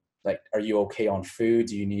 you know, like are you okay on food?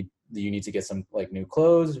 Do you need to get some like new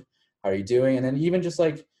clothes? How are you doing? And then even just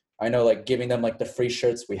like I know like giving them like the free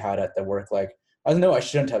shirts we had at the work, like I know I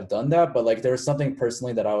shouldn't have done that, but like there was something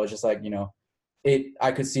personally that I was just like, you know,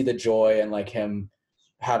 I could see the joy and like him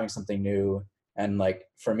having something new. And like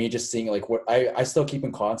for me, just seeing like what I still keep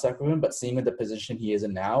in contact with him, but seeing the position he is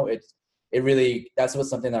in now, it really, that's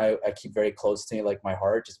what's something that I keep very close to me, like my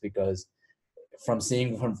heart, just because from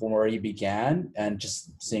seeing from where he began and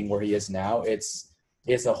just seeing where he is now, it's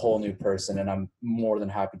a whole new person. And I'm more than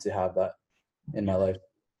happy to have that in my life.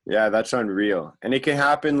 Yeah, that's unreal. And it can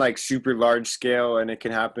happen like super large scale and it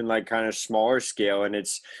can happen like kind of smaller scale. And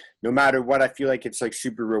it's no matter what, I feel like it's like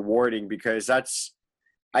super rewarding because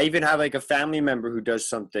I even have like a family member who does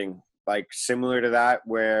something like similar to that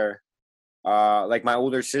where like my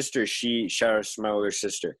older sister, shout out to my older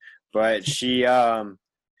sister, but she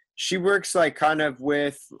works like kind of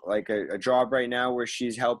with like a job right now where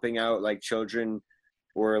she's helping out like children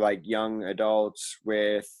or like young adults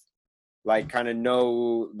with like kind of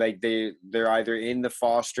know like they're either in the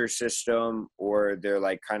foster system or they're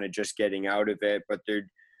like kind of just getting out of it, but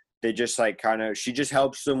they just like kind of, she just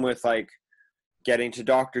helps them with like getting to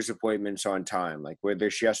doctor's appointments on time, like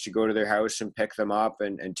whether she has to go to their house and pick them up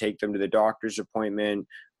and take them to the doctor's appointment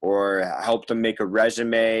or help them make a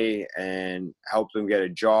resume and help them get a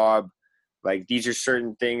job. Like these are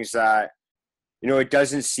certain things that, you know, it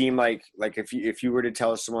doesn't seem like if you were to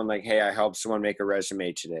tell someone like, hey, I helped someone make a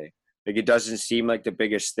resume today, like it doesn't seem like the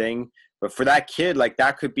biggest thing, but for that kid, like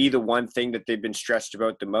that could be the one thing that they've been stressed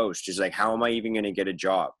about the most is like, how am I even going to get a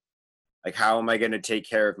job? Like, how am I going to take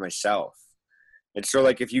care of myself? And so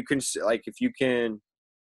like if you can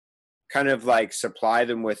kind of like supply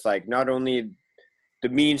them with like not only the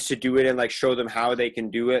means to do it and like show them how they can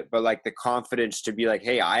do it, but like the confidence to be like,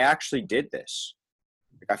 hey, I actually did this.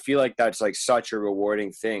 Like I feel like that's like such a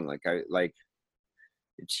rewarding thing. Like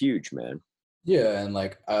it's huge, man. Yeah, and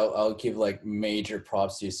like I'll give like major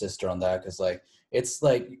props to your sister on that because like it's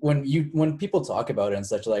like when people talk about it and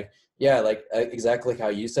such, like yeah, like exactly how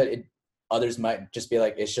you said it, others might just be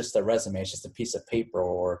like it's just a resume, it's just a piece of paper,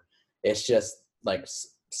 or it's just like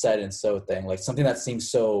set and so thing, like something that seems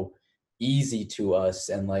so easy to us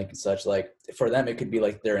and like such, like for them it could be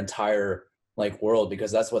like their entire like world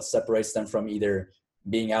because that's what separates them from either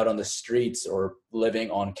being out on the streets or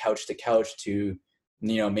living on couch to couch to,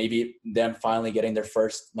 you know, maybe them finally getting their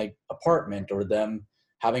first like apartment or them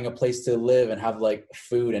having a place to live and have like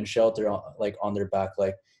food and shelter like on their back.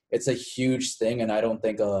 Like it's a huge thing. And I don't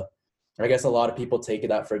think I guess a lot of people take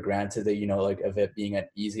that for granted that, you know, like of it being an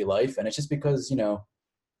easy life. And it's just because, you know,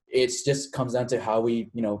 it's just comes down to how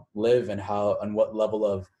we, you know, live and how and what level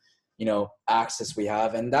of, you know, access we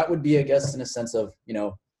have. And that would be, I guess, in a sense of, you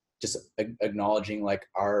know, just acknowledging like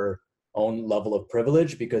our own level of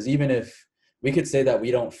privilege, because even if we could say that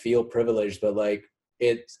we don't feel privileged, but like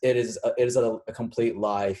it is a complete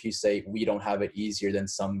lie if you say we don't have it easier than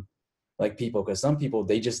some like people, because some people,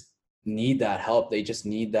 they just need that help. They just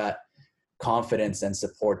need that confidence and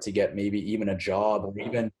support to get maybe even a job or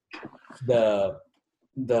even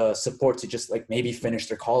the support to just like maybe finish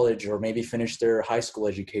their college or maybe finish their high school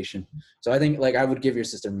education. So I think like I would give your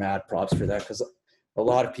sister mad props for that, because a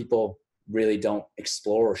lot of people really don't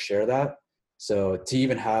explore or share that. So to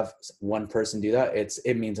even have one person do that,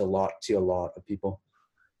 it means a lot to a lot of people.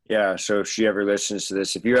 Yeah, so if she ever listens to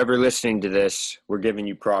this, if you're ever listening to this, we're giving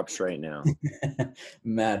you props right now.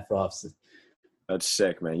 Mad props. That's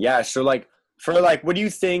sick, man. Yeah, so like for like what do you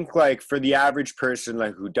think like for the average person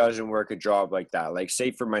like who doesn't work a job like that? Like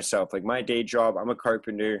say for myself, like my day job, I'm a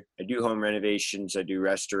carpenter. I do home renovations, I do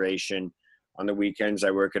restoration. On the weekends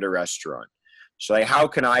I work at a restaurant. So like how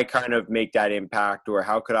can I kind of make that impact, or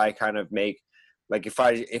how could I kind of make like if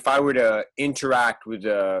I were to interact with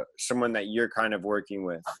someone that you're kind of working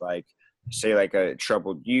with, like say like a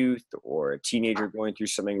troubled youth or a teenager going through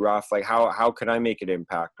something rough, like how can I make an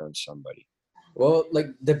impact on somebody? Well, like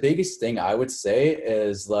the biggest thing I would say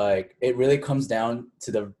is like it really comes down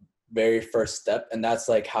to the very first step, and that's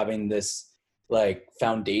like having this like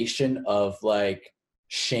foundation of like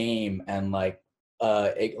shame and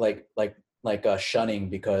shunning,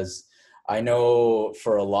 because I know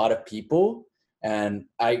for a lot of people, and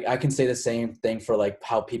I can say the same thing for like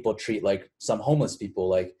how people treat like some homeless people.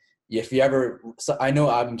 Like if you ever, so I know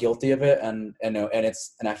I'm guilty of it, and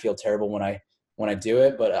I feel terrible when I do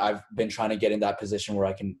it, but I've been trying to get in that position where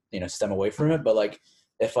I can, stem away from it. But like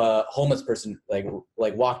if a homeless person like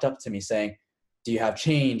walked up to me saying, do you have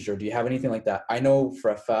change, or do you have anything like that? I know for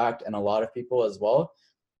a fact, and a lot of people as well,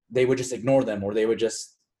 they would just ignore them, or they would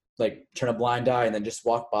just like turn a blind eye and then just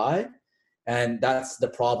walk by. And that's the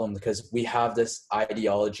problem, because we have this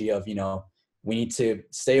ideology of, we need to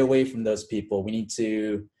stay away from those people. We need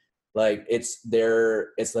to, like, it's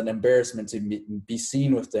an embarrassment to be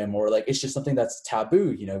seen with them, or like it's just something that's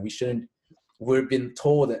taboo. We shouldn't. We've been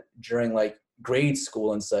told during like grade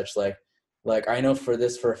school and such, like I know for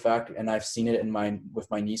a fact, and I've seen it with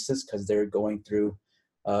my nieces, because they're going through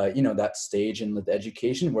that stage in the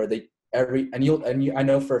education where I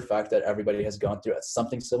know for a fact that everybody has gone through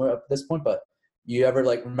something similar at this point. But you ever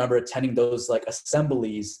like remember attending those like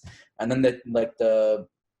assemblies, and then the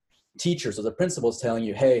teachers or the principals telling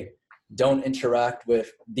you, hey, don't interact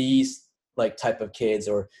with these like type of kids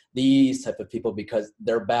or these type of people because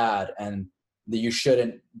they're bad, and that you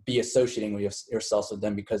shouldn't be associating with yourselves with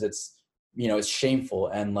them because it's shameful.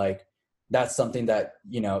 And like that's something that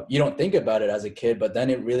you don't think about it as a kid, but then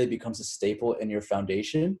it really becomes a staple in your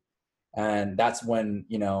foundation. And that's when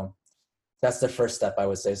that's the first step, I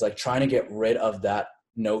would say, is like trying to get rid of that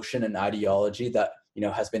notion and ideology that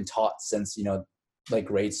has been taught since like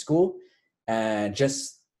grade school, and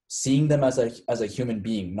just seeing them as a human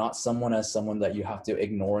being, not someone that you have to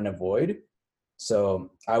ignore and avoid.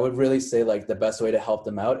 So I would really say like the best way to help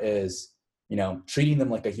them out is treating them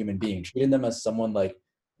like a human being, treating them as someone like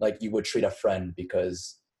you would treat a friend,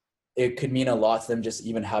 because it could mean a lot to them just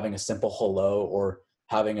even having a simple hello, or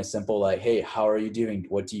having a simple like, hey, how are you doing,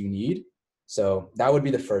 what do you need? So that would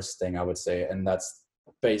be the first thing I would say, and that's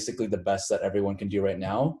basically the best that everyone can do right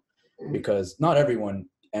now, because not everyone,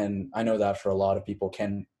 and I know that for a lot of people,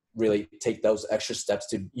 can really take those extra steps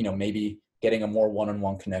to maybe getting a more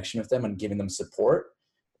one-on-one connection with them and giving them support.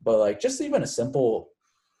 But like just even a simple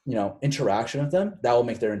interaction with them, that will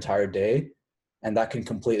make their entire day, and that can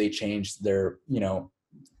completely change their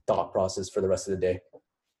thought process for the rest of the day.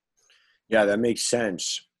 Yeah, that makes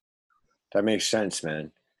sense. That makes sense,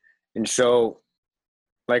 man. And so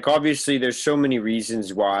like obviously there's so many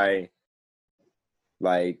reasons why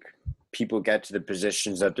like people get to the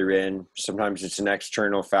positions that they're in. Sometimes it's an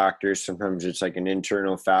external factor, sometimes it's like an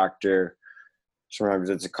internal factor, sometimes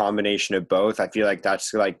it's a combination of both. I feel like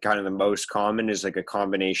that's like kind of the most common, is like a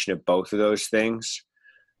combination of both of those things.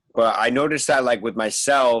 But I noticed that like with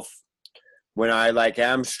myself, when I like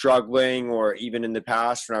am struggling, or even in the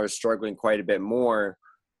past when I was struggling quite a bit more,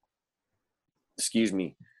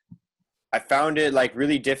 I found it like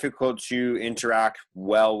really difficult to interact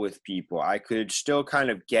well with people. I could still kind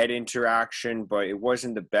of get interaction, but it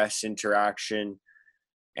wasn't the best interaction.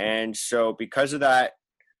 And so because of that,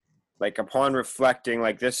 like upon reflecting,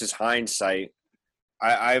 like this is hindsight,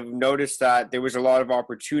 I've noticed that there was a lot of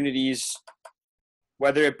opportunities,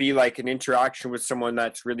 whether it be like an interaction with someone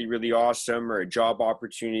that's really, really awesome, or a job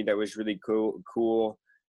opportunity that was really cool.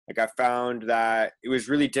 Like I found that it was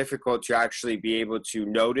really difficult to actually be able to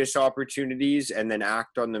notice opportunities and then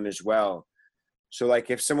act on them as well. So like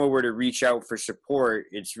if someone were to reach out for support,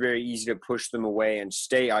 it's very easy to push them away and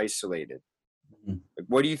stay isolated. Mm-hmm. Like,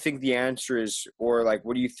 what do you think the answer is, or like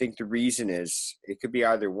what do you think the reason is? It could be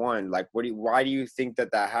either one. Like why do you think that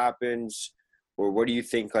happens, or what do you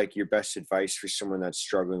think like your best advice for someone that's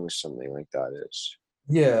struggling with something like that is?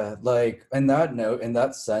 Yeah, like in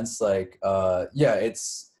that sense, like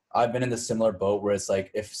I've been in the similar boat where it's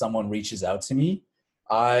like if someone reaches out to me,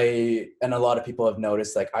 and a lot of people have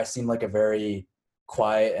noticed, like I seem like a very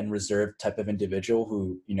quiet and reserved type of individual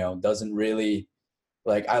who, doesn't really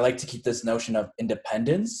like I like to keep this notion of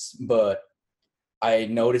independence, but I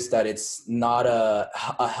noticed that it's not a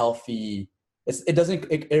healthy.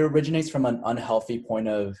 It originates from an unhealthy point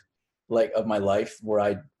of of my life where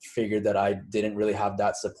I figured that I didn't really have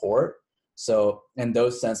that support. So in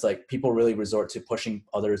those sense, like people really resort to pushing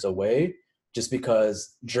others away just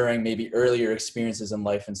because during maybe earlier experiences in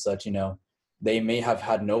life and such, they may have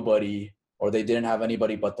had nobody or they didn't have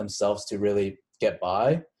anybody but themselves to really get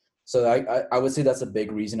by. So I would say that's a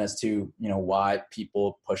big reason as to, why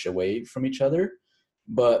people push away from each other.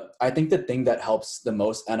 But I think the thing that helps the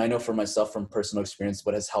most, and I know for myself from personal experience,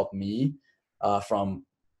 what has helped me from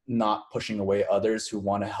not pushing away others who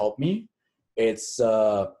want to help me,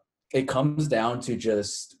 it comes down to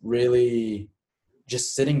just really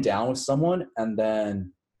just sitting down with someone and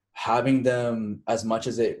then having them, as much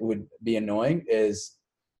as it would be annoying, is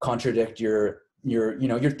contradict your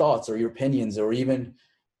thoughts or your opinions, or even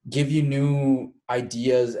give you new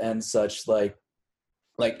ideas and such. Like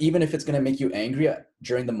even if it's going to make you angry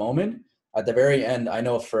during the moment, at the very end, I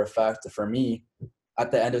know for a fact for me,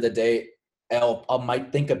 at the end of the day, I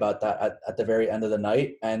might think about that at the very end of the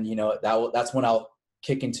night. And, that's when I'll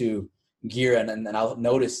kick into gear and I'll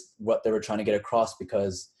notice what they were trying to get across,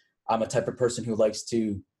 because I'm a type of person who likes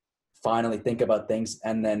to finally think about things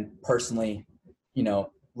and then personally,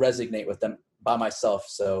 resonate with them by myself.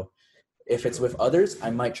 So if it's with others, I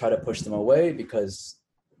might try to push them away because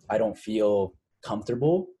I don't feel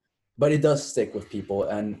comfortable, but it does stick with people.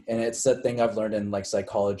 And it's a thing I've learned in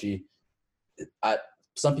psychology.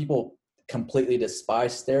 Some people completely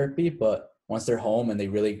despise therapy, but once they're home and they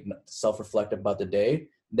really self-reflect about the day,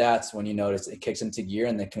 that's when you notice it kicks into gear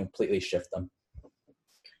and they completely shift them.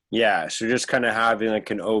 Yeah. So just kind of having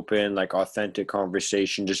an open, authentic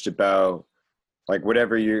conversation just about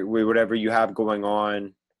whatever you have going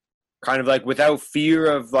on, kind of without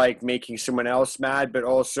fear of making someone else mad, but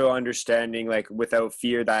also understanding without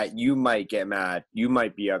fear that you might get mad, you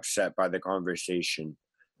might be upset by the conversation,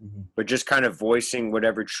 but just kind of voicing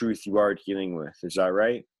whatever truth you are dealing with. Is that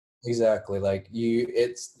right? Exactly.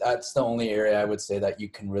 That's the only area I would say that you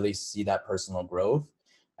can really see that personal growth.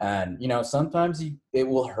 And, sometimes it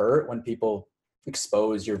will hurt when people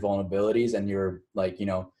expose your vulnerabilities and your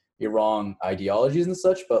your wrong ideologies and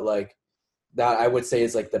such. But that I would say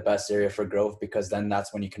is the best area for growth, because then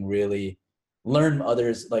that's when you can really learn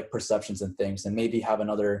others perceptions and things and maybe have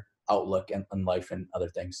another outlook in life and other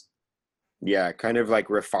things. Yeah. Kind of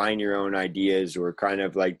refine your own ideas, or kind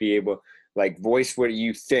of be able voice what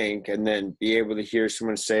you think, and then be able to hear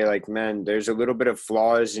someone say man, there's a little bit of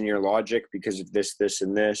flaws in your logic because of this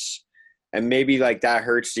and this. And maybe that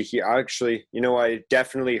hurts to hear. Actually, it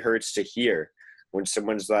definitely hurts to hear when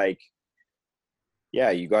someone's yeah,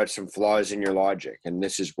 you got some flaws in your logic and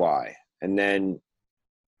this is why. And then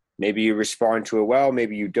maybe you respond to it well,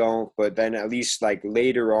 maybe you don't, but then at least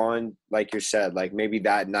later on, you said, maybe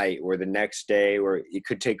that night or the next day, or it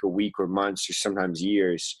could take a week or months or sometimes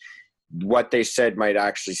years, what they said might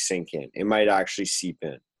actually sink in. It might actually seep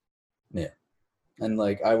in. Yeah. And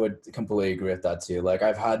I would completely agree with that too.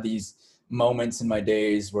 I've had these moments in my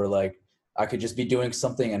days where I could just be doing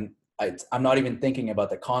something and I'm not even thinking about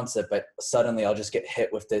the concept, but suddenly I'll just get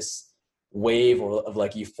hit with this wave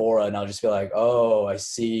of euphoria, and I'll just feel oh, I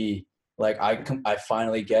see, I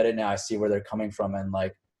finally get it now. I see where they're coming from. And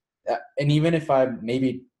and even if I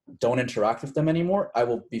maybe don't interact with them anymore, I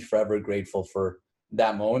will be forever grateful for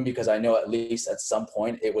that moment, because I know at least at some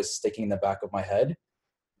point it was sticking in the back of my head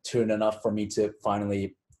to enough for me to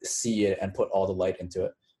finally see it and put all the light into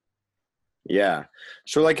it. Yeah.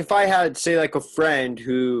 So if I had, say, a friend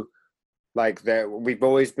who that we've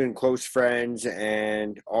always been close friends,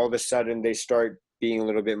 and all of a sudden they start being a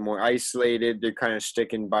little bit more isolated, they're kind of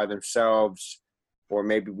sticking by themselves, or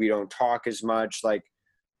maybe we don't talk as much,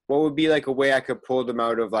 what would be a way I could pull them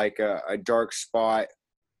out of a dark spot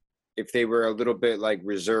if they were a little bit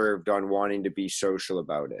reserved on wanting to be social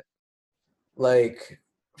about it?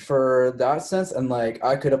 For that sense, and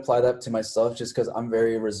I could apply that to myself just because I'm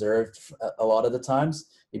very reserved a lot of the times,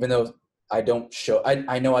 even though I don't show,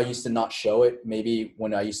 I know I used to not show it. Maybe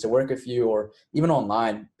when I used to work with you or even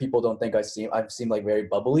online, people don't think I seem very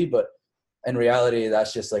bubbly, but in reality,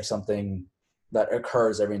 that's just something that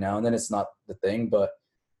occurs every now and then. It's not the thing. But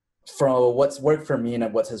from what's worked for me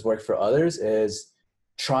and what has worked for others is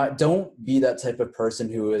don't be that type of person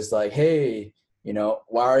who is hey,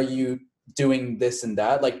 why are you doing this and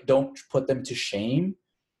that? Don't put them to shame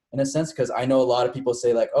in a sense, because I know a lot of people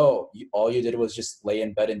say oh, all you did was just lay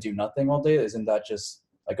in bed and do nothing all day. Isn't that just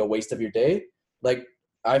a waste of your day?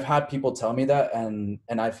 I've had people tell me that, and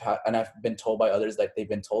I've been told by others that they've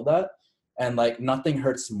been told that, and nothing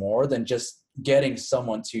hurts more than just getting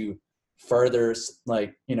someone to further,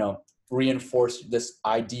 like, reinforce this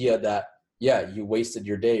idea that, yeah, you wasted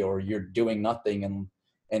your day or you're doing nothing,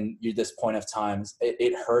 and you this point of times,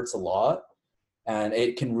 it hurts a lot. And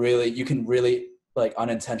you can really like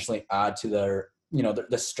unintentionally add to their,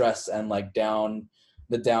 the stress and like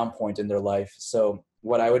the down point in their life. So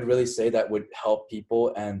what I would really say that would help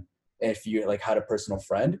people, and if you like had a personal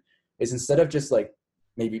friend, is instead of just like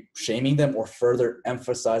maybe shaming them or further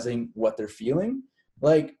emphasizing what they're feeling,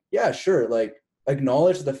 like, yeah, sure, like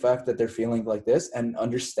acknowledge the fact that they're feeling like this and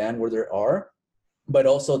understand where they are, but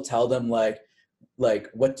also tell them like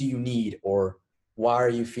what do you need, or why are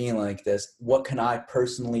you feeling like this? What can I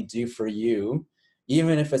personally do for you?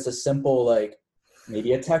 Even if it's a simple, like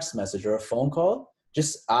maybe a text message or a phone call,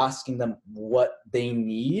 just asking them what they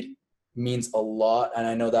need means a lot. And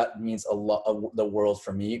I know that means a lot of the world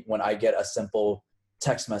for me when I get a simple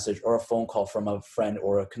text message or a phone call from a friend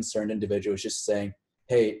or a concerned individual just saying,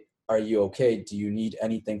 hey, are you okay? Do you need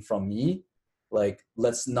anything from me? Like,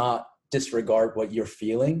 let's not disregard what you're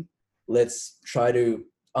feeling. Let's try to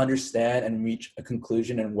understand and reach a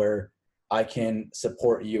conclusion and where I can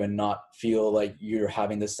support you and not feel like you're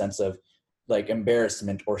having this sense of like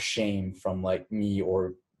embarrassment or shame from like me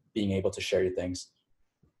or being able to share your things.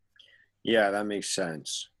 Yeah, that makes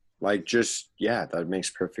sense. Like, that makes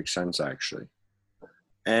perfect sense, actually.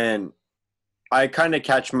 And I kind of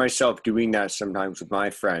catch myself doing that sometimes with my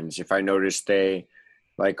friends. If I notice they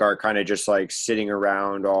like are kind of just like sitting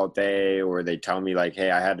around all day, or they tell me like,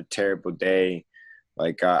 hey, I had a terrible day.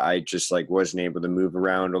 Like I just like wasn't able to move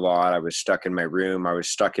around a lot. I was stuck in my room. I was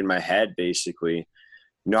stuck in my head, basically.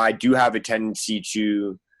 I do have a tendency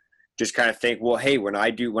to just kind of think, well, hey, when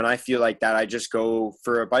I feel like that, I just go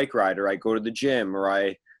for a bike ride, or I go to the gym, or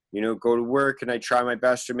I, go to work, and I try my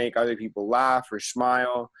best to make other people laugh or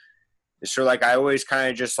smile. So like, I always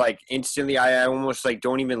kind of just like instantly, I almost like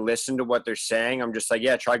don't even listen to what they're saying. I'm just like,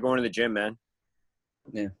 yeah, try going to the gym, man.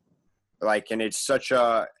 Yeah. Like, and it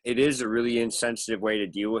is a really insensitive way to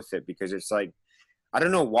deal with it, because it's like, I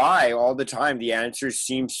don't know why all the time the answers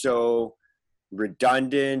seem so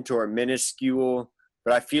redundant or minuscule,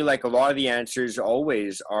 but I feel like a lot of the answers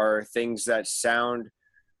always are things that sound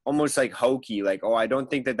almost like hokey. Like, oh, I don't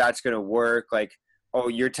think that that's going to work. Like, oh,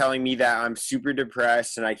 you're telling me that I'm super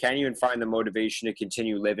depressed and I can't even find the motivation to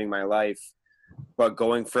continue living my life, but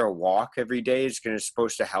going for a walk every day is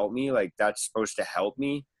supposed to help me. Like, that's supposed to help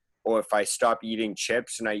me. Or if I stop eating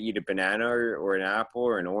chips and I eat a banana or an apple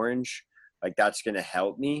or an orange, like that's going to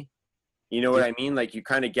help me. You know what I mean? Like, you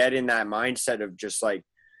kind of get in that mindset of just like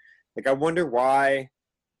I wonder why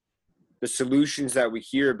the solutions that we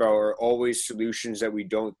hear about are always solutions that we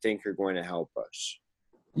don't think are going to help us.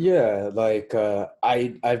 Yeah, like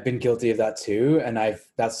I've been guilty of that too, and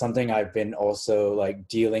that's something I've been also like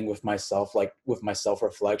dealing with myself, like with my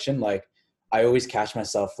self-reflection. Like, I always catch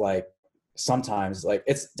myself like sometimes, like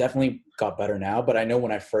it's definitely got better now, but I know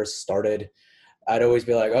when I first started, I'd always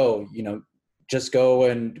be like, oh, just go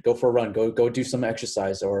for a run, go do some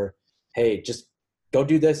exercise, or hey, just go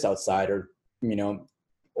do this outside, or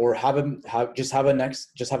or have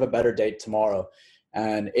a better day tomorrow.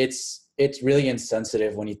 And it's really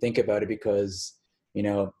insensitive when you think about it, because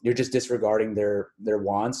you're just disregarding their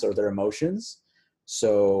wants or their emotions.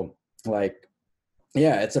 So like,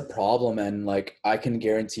 yeah, it's a problem. And like, I can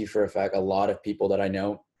guarantee for a fact a lot of people that I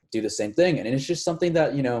know do the same thing. And it's just something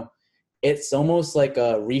that it's almost like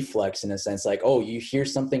a reflex in a sense. Like, oh, you hear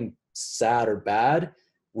something sad or bad,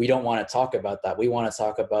 we don't want to talk about that. We want to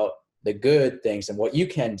talk about the good things and what you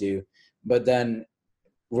can do. But then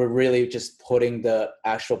we're really just putting the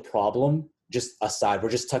actual problem just aside. We're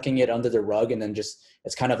just tucking it under the rug. And then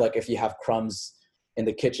it's kind of like if you have crumbs in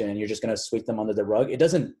the kitchen and you're just going to sweep them under the rug, it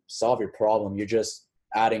doesn't solve your problem. You're just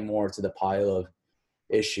adding more to the pile of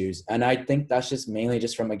issues. And I think that's just mainly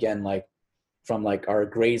just from our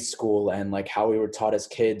grade school and like how we were taught as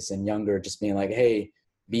kids and younger, just being like, hey,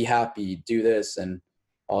 be happy, do this and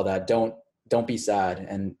all that. Don't be sad.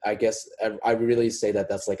 And I guess I really say that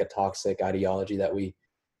that's like a toxic ideology that we,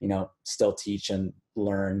 still teach and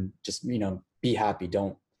learn. Just, be happy.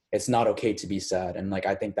 It's not okay to be sad. And like,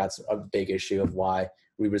 I think that's a big issue of why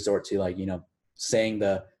we resort to like, saying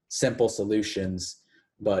the simple solutions,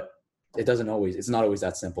 but it's not always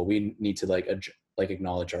that simple. We need to like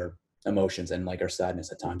acknowledge our emotions and like our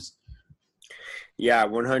sadness at times. Yeah,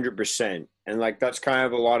 100%. And like, that's kind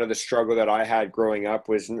of a lot of the struggle that I had growing up,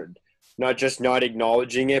 was not just not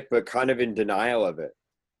acknowledging it, but kind of in denial of it.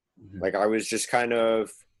 Mm-hmm. Like, I was just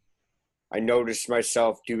I noticed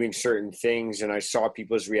myself doing certain things and I saw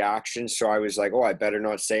people's reactions. So I was like, oh, I better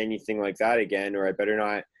not say anything like that again, or I better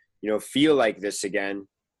not, feel like this again.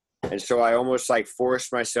 And so I almost like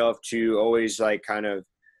forced myself to always like kind of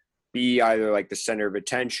be either like the center of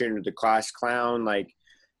attention or the class clown, like,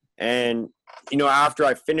 and after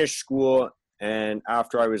I finished school and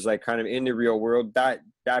after I was like kind of in the real world, that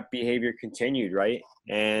behavior continued, right?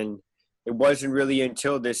 And it wasn't really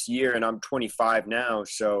until this year, and I'm 25 now,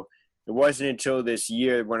 so it wasn't until this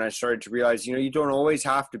year when I started to realize, you don't always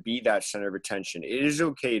have to be that center of attention. It is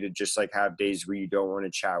okay to just like have days where you don't want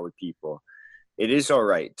to chat with people. It is all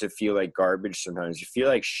right to feel like garbage sometimes. You feel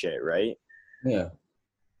like shit, right? Yeah.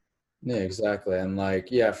 Yeah, exactly. And like,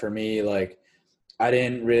 yeah, for me, like, I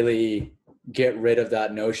didn't really get rid of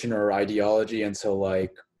that notion or ideology until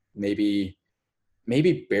like maybe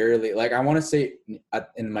barely, like I want to say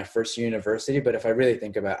in my first year university, but if I really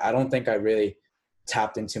think about it, I don't think I really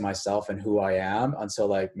tapped into myself and who I am until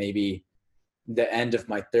like maybe the end of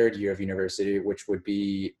my third year of university, which would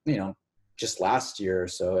be, just last year or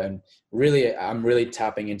so. And really, I'm really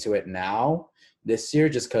tapping into it now this year,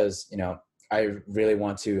 just because, I really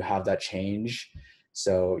want to have that change.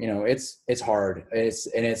 So, it's hard.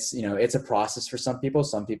 It's a process for some people.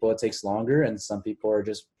 Some people it takes longer, and some people are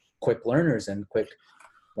just quick learners and quick,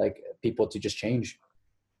 like, people to just change.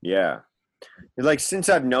 Yeah. Like, since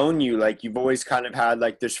I've known you, like, you've always kind of had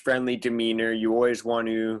like this friendly demeanor. You always want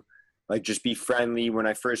to like just be friendly. When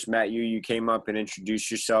I first met you, you came up and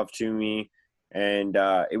introduced yourself to me. And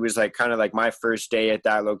it was like kind of like my first day at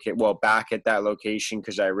that back at that location,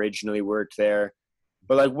 because I originally worked there.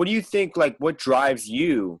 But like, what do you think, like, what drives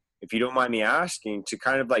you, if you don't mind me asking, to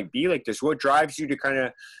kind of like be like this? What drives you to kind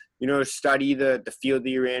of, study the field that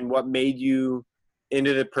you're in? What made you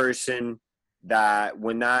into the person that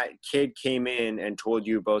when that kid came in and told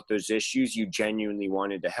you about those issues, you genuinely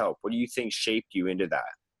wanted to help? What do you think shaped you into that?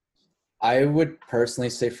 I would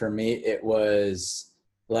personally say for me, it was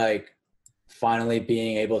like finally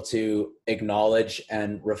being able to acknowledge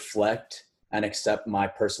and reflect and accept my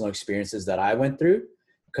personal experiences that I went through.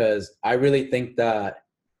 Because I really think that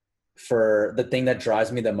for the thing that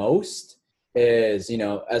drives me the most is,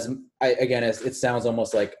 as it sounds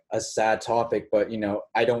almost like a sad topic, but,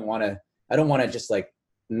 I don't want to just like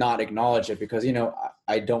not acknowledge it, because,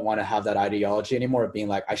 I don't want to have that ideology anymore of being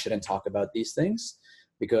like, I shouldn't talk about these things,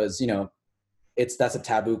 because, that's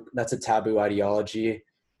a taboo ideology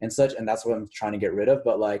and such. And that's what I'm trying to get rid of.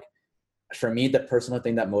 But like, for me, the personal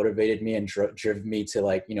thing that motivated me and drove me to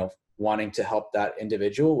like, wanting to help that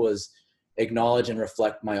individual was acknowledge and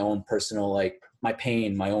reflect my own personal, like my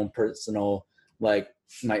pain, my own personal, like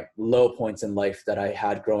my low points in life that I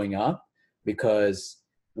had growing up. Because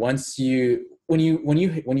when you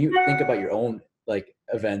think about your own like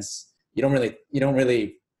events, you don't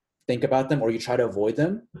really think about them, or you try to avoid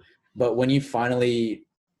them. But when you finally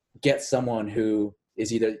get someone who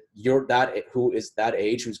is either who is that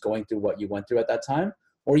age, who's going through what you went through at that time,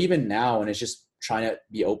 or even now, and is just trying to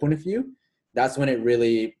be open with you, that's when it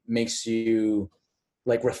really makes you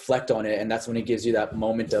like reflect on it. And that's when it gives you that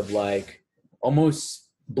moment of like almost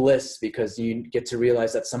bliss, because you get to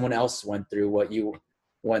realize that someone else went through what you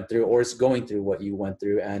went through, or is going through what you went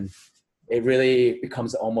through. And it really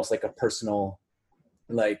becomes almost like a personal,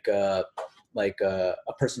 like a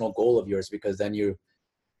personal goal of yours, because then you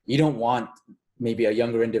don't want maybe a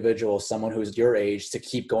younger individual, someone who's your age, to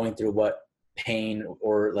keep going through what pain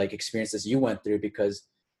or like experiences you went through, because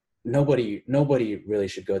nobody really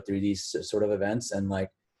should go through these sort of events. And like,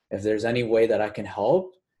 if there's any way that I can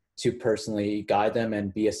help to personally guide them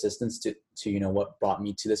and be assistance to what brought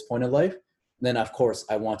me to this point of life, then of course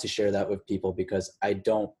I want to share that with people, because I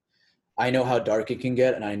know how dark it can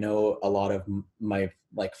get. And I know a lot of my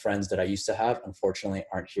like friends that I used to have, unfortunately,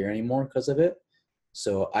 aren't here anymore because of it.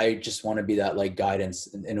 So I just want to be that like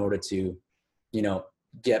guidance in order to,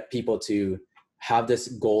 get people to have this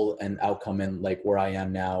goal and outcome in like where I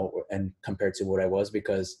am now and compared to what I was.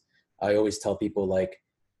 Because I always tell people like,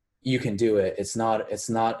 you can do it. It's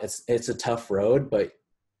a tough road, but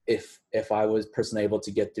if I was personally able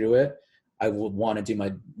to get through it, I would want to do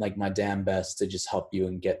my damn best to just help you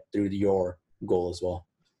and get through your goal as well.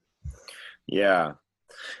 Yeah.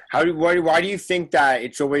 Why do you think that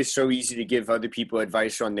it's always so easy to give other people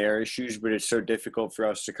advice on their issues, but it's so difficult for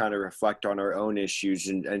us to kind of reflect on our own issues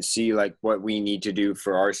and see like what we need to do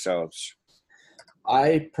for ourselves?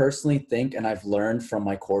 I personally think, and I've learned from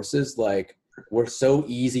my courses, like we're so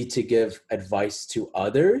easy to give advice to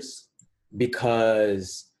others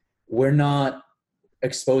because we're not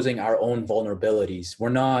exposing our own vulnerabilities. We're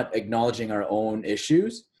not acknowledging our own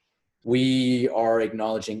issues. We are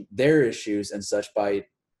acknowledging their issues and such by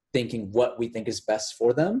thinking what we think is best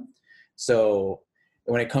for them. So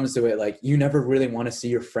when it comes to it, like you never really want to see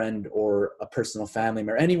your friend or a personal family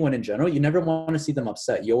member, anyone in general, you never want to see them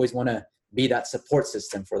upset. You always want to be that support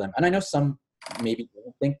system for them. And I know some maybe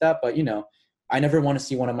don't think that, but you know, I never want to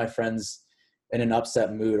see one of my friends in an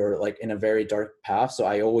upset mood or like in a very dark path. So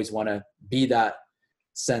I always want to be that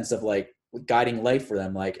sense of like guiding light for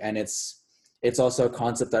them. Like, and it's also a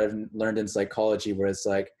concept that I've learned in psychology where it's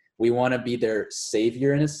like, we want to be their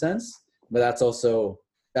savior in a sense, but that's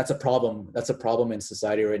a problem. That's a problem in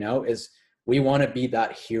society right now is we want to be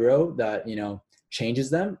that hero that, you know, changes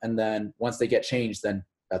them. And then once they get changed, then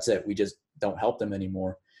that's it. We just don't help them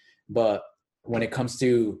anymore. But when it comes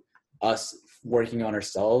to us working on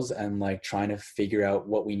ourselves and like trying to figure out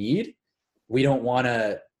what we need, we don't want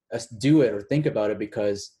to do it or think about it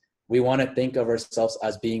because we want to think of ourselves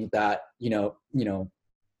as being that, you know,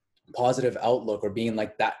 positive outlook or being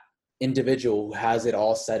like that individual who has it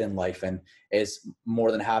all set in life and is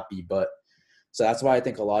more than happy. But so that's why I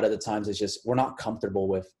think a lot of the times it's just, we're not comfortable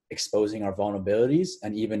with exposing our vulnerabilities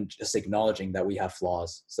and even just acknowledging that we have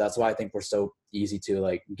flaws. So that's why I think we're so easy to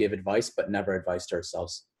like give advice, but never advice to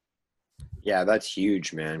ourselves. Yeah, that's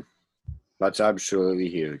huge, man. That's absolutely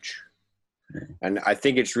huge. And I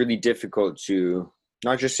think it's really difficult to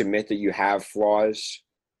not just admit that you have flaws,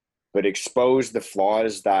 but expose the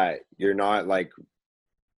flaws that you're not like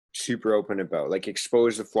super open about. Like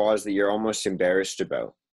expose the flaws that you're almost embarrassed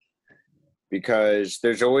about. Because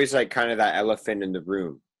there's always like kind of that elephant in the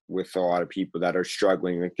room with a lot of people that are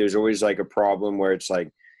struggling. Like there's always like a problem where it's like,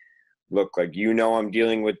 look, like, you know, I'm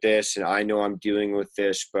dealing with this and I know I'm dealing with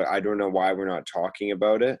this, but I don't know why we're not talking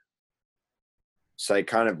about it. It's like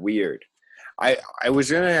kind of weird. I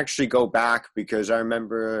was going to actually go back because I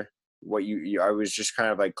remember what I was just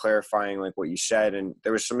kind of like clarifying like what you said. And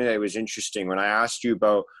there was something that was interesting when I asked you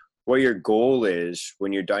about what your goal is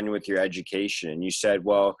when you're done with your education. And you said,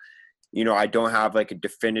 well, you know, I don't have like a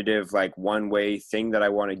definitive, like one way thing that I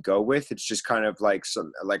want to go with. It's just kind of like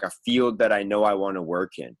like a field that I know I want to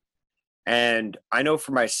work in. And I know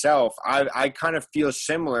for myself, I kind of feel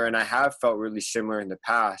similar, and I have felt really similar in the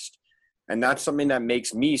past. And that's something that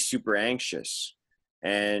makes me super anxious.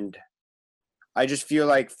 And I just feel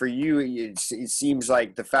like for you, it seems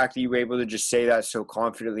like the fact that you were able to just say that so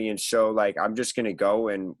confidently and so like, I'm just going to go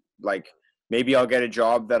and like, maybe I'll get a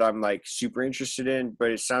job that I'm like super interested in,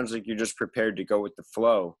 but it sounds like you're just prepared to go with the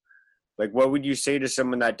flow. Like, what would you say to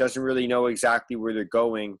someone that doesn't really know exactly where they're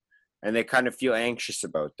going and they kind of feel anxious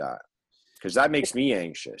about that? Because that makes me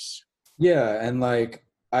anxious. Yeah. And like,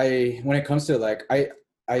 when it comes to like,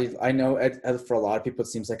 I know for a lot of people, it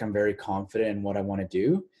seems like I'm very confident in what I want to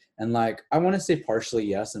do. And like, I want to say partially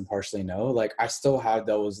yes and partially no. Like, I still have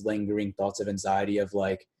those lingering thoughts of anxiety of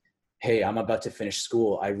like, hey, I'm about to finish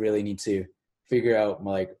school. I really need to figure out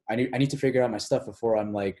like, I need to figure out my stuff before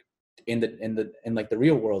I'm like in like the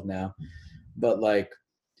real world now. But like,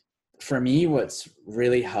 for me, what's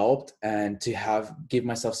really helped and to give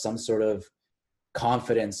myself some sort of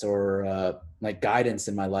confidence or like guidance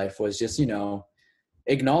in my life was just, you know,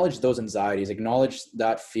 acknowledge those anxieties, acknowledge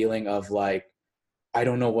that feeling of like, I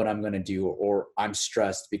don't know what I'm going to do, or I'm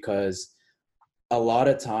stressed, because a lot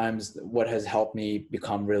of times what has helped me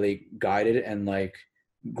become really guided and like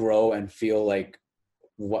grow and feel like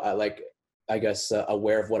I guess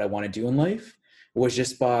aware of what I want to do in life was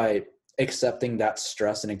just by accepting that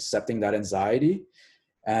stress and accepting that anxiety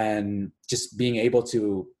and just being able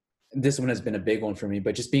to, this one has been a big one for me,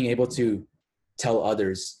 but just being able to tell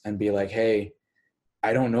others and be like, hey,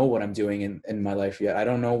 I don't know what I'm doing in my life yet. I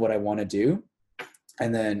don't know what I want to do.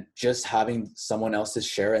 And then just having someone else to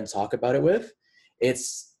share and talk about it with,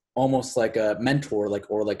 it's almost like a mentor,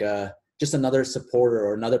 just another supporter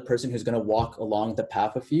or another person who's going to walk along the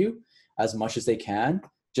path with you as much as they can,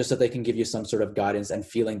 just so they can give you some sort of guidance and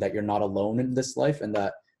feeling that you're not alone in this life and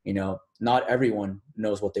that, you know, not everyone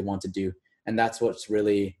knows what they want to do. And that's what's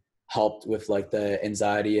really helped with like the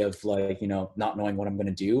anxiety of like, you know, not knowing what I'm going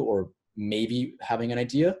to do or maybe having an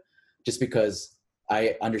idea, just because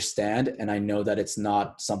I understand and I know that it's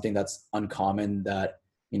not something that's uncommon, that,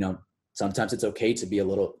 you know, sometimes it's okay to be a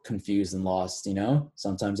little confused and lost, you know,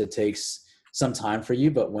 sometimes it takes some time for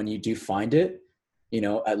you, but when you do find it, you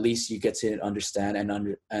know, at least you get to understand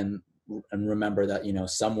and remember that, you know,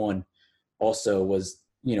 someone also was,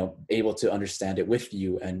 you know, able to understand it with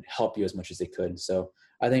you and help you as much as they could. So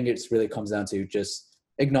I think it's really comes down to just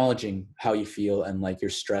acknowledging how you feel and like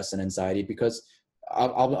your stress and anxiety, because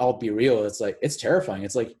I'll be real. It's like, it's terrifying.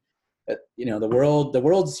 It's like, you know, the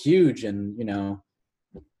world's huge, and, you know,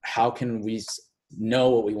 how can we know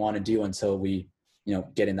what we want to do until we, you know,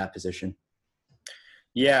 get in that position?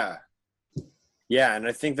 Yeah. Yeah, and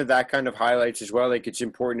I think that that kind of highlights as well, like it's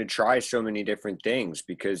important to try so many different things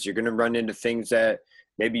because you're going to run into things that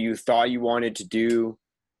maybe you thought you wanted to do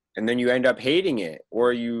and then you end up hating it,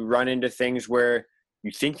 or you run into things where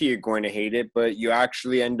you think that you're going to hate it, but you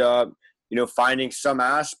actually end up, finding some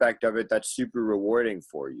aspect of it that's super rewarding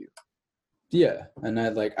for you. Yeah, and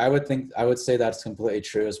I would say that's completely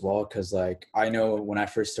true as well, because like I know when I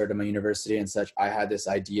first started my university and such, I had this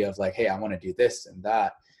idea of like, hey, I want to do this and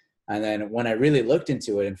that, and then when I really looked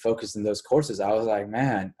into it and focused in those courses, I was like,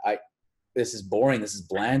 man, this is boring, this is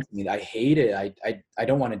bland to me, I hate it, I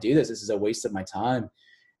don't want to do this. This is a waste of my time,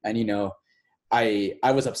 and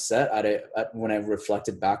I was upset at it when I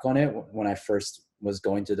reflected back on it when I first was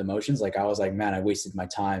going through the motions. Like I was like, man, I wasted my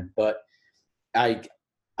time, but I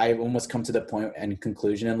I've almost come to the point and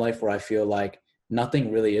conclusion in life where I feel like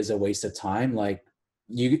nothing really is a waste of time. Like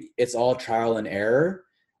it's all trial and error.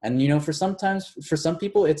 And, for some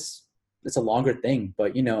people, it's a longer thing,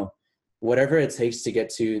 but whatever it takes to get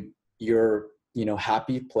to your,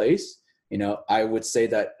 happy place, I would say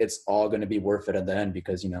that it's all going to be worth it at the end,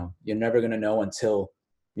 because, you're never going to know until,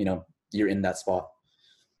 you're in that spot.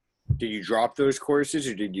 Did you drop those courses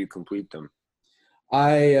or did you complete them?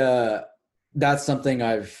 That's something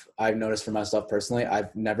I've noticed for myself personally.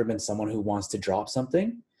 I've never been someone who wants to drop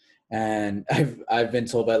something. And I've been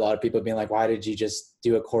told by a lot of people being like, why did you just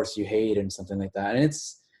do a course you hate and something like that? And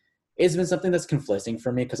it's been something that's conflicting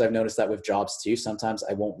for me, because I've noticed that with jobs too. Sometimes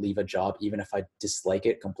I won't leave a job even if I dislike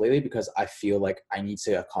it completely, because I feel like I need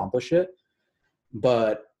to accomplish it.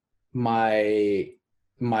 But my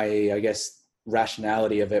I guess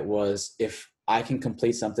rationality of it was, if I can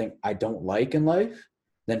complete something I don't like in life,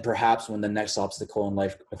 then perhaps when the next obstacle in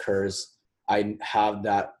life occurs, I have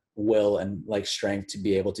that will and like strength to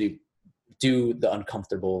be able to do the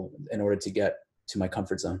uncomfortable in order to get to my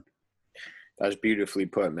comfort zone. That's beautifully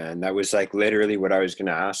put, man. That was like literally what I was going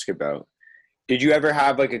to ask about. Did you ever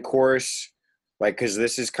have like a course, like, because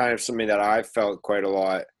this is kind of something that I've felt quite a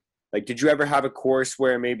lot. Like, did you ever have a course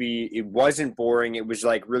where maybe it wasn't boring, it was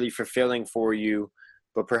like really fulfilling for you,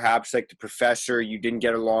 but perhaps like the professor you didn't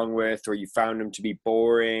get along with, or you found him to be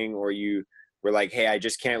boring, or you were like, hey, I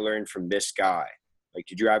just can't learn from this guy? Like,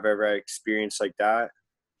 did you ever experience like that?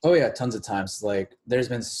 Oh yeah, tons of times. Like there's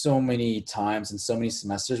been so many times and so many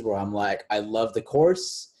semesters where I'm like, I love the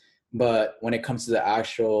course, but when it comes to the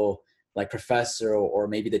actual like professor or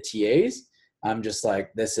maybe the TAs, I'm just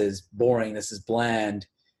like, this is boring, this is bland.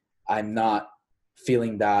 I'm not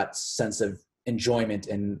feeling that sense of enjoyment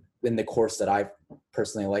in the course that I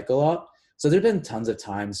personally like a lot. So there've been tons of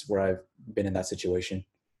times where I've been in that situation.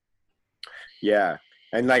 Yeah.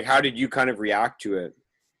 And like, how did you kind of react to it?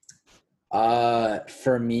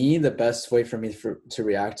 For me, the best way for me to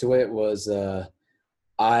react to it was,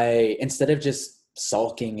 instead of just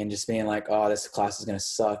sulking and just being like, oh, this class is going to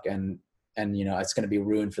suck and it's going to be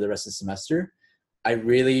ruined for the rest of the semester, I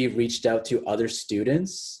really reached out to other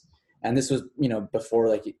students. And this was, before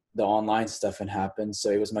like the online stuff had happened. So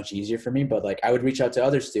it was much easier for me, but like I would reach out to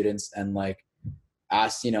other students and like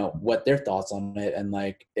ask, what their thoughts on it. And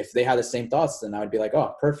like, if they had the same thoughts, then I would be like,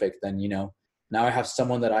 oh, perfect. Then, now I have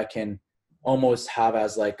someone that I can almost have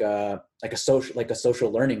as like a social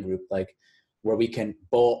learning group, like where we can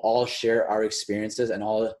both all share our experiences and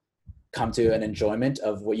all come to an enjoyment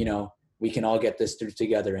of what, we can all get this through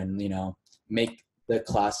together and, make the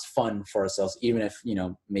class fun for ourselves, even if,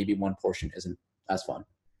 maybe one portion isn't as fun.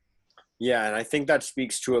 Yeah. And I think that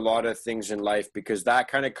speaks to a lot of things in life, because that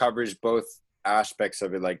kind of covers both aspects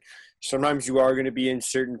of it. Like sometimes you are going to be in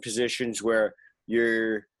certain positions where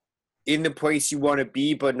you're in the place you want to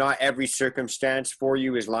be, but not every circumstance for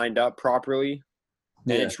you is lined up properly.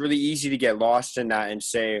 Yeah. And it's really easy to get lost in that and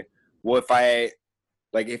say, well, if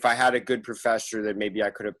I had a good professor, then maybe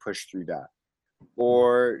I could have pushed through that.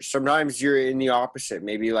 Or sometimes you're in the opposite.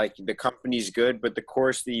 Maybe like the company's good, but the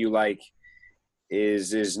course that you like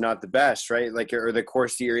is not the best, right? Like, or the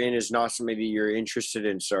course that you're in is not something that you're interested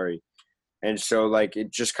in. Sorry. And so like, it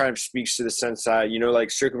just kind of speaks to the sense that, like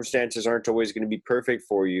circumstances aren't always going to be perfect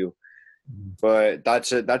for you, but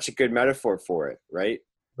that's a good metaphor for it, right?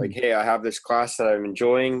 Like, hey, I have this class that I'm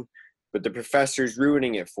enjoying, but the professor's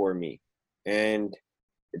ruining it for me. And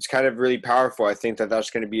it's kind of really powerful. I think that that's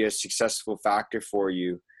going to be a successful factor for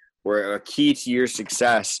you, where a key to your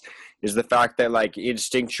success is the fact that like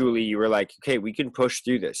instinctually you were like, okay, we can push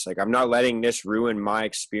through this. Like, I'm not letting this ruin my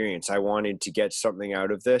experience. I wanted to get something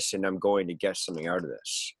out of this, and I'm going to get something out of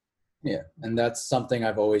this. Yeah. And that's something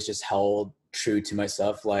I've always just held true to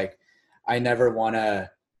myself. Like, I never want to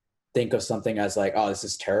think of something as like, oh, this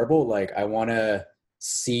is terrible. Like, I want to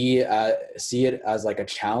see it as like a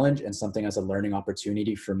challenge and something as a learning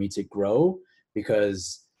opportunity for me to grow.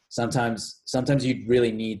 because sometimes you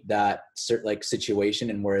really need that certain like situation,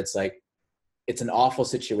 and where it's like it's an awful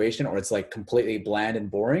situation or it's like completely bland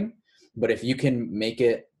and boring, but if you can make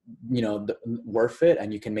it, you know, worth it,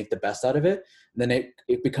 and you can make the best out of it, then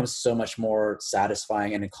it becomes so much more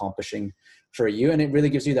satisfying and accomplishing for you. And it really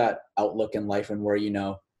gives you that outlook in life, and where, you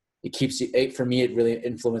know, it keeps you, for me, it really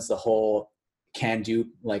influenced the whole can do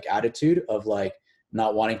like attitude of like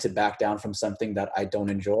not wanting to back down from something that I don't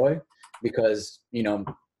enjoy, because, you know,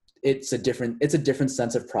 it's a different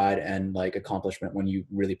sense of pride and like accomplishment when you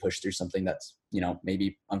really push through something that's, you know,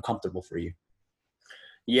 maybe uncomfortable for you.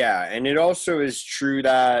 Yeah. And it also is true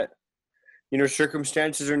that, you know,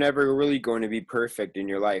 circumstances are never really going to be perfect in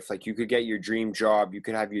your life. Like, you could get your dream job, you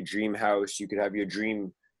could have your dream house, you could have your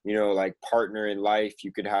dream, you know, like partner in life,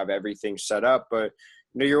 you could have everything set up, but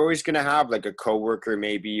you know, you're always going to have like a coworker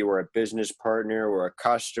maybe, or a business partner, or a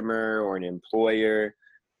customer, or an employer,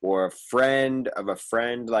 or a friend of a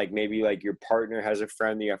friend. Like maybe like your partner has a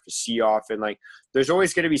friend that you have to see often. Like, there's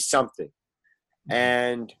always going to be something.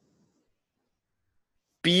 And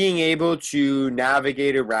being able to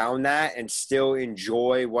navigate around that and still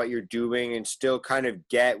enjoy what you're doing and still kind of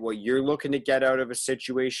get what you're looking to get out of a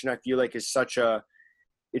situation, I feel like is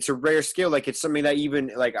it's a rare skill. Like, it's something that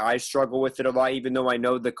even like I struggle with it a lot, even though I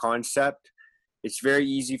know the concept. It's very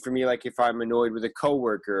easy for me. Like, if I'm annoyed with a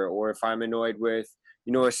coworker, or if I'm annoyed with,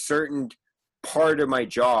 you know, a certain part of my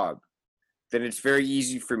job, then it's very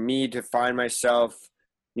easy for me to find myself,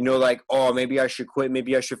 you know, like, oh, maybe I should quit.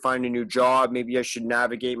 Maybe I should find a new job. Maybe I should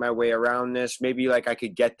navigate my way around this. Maybe like I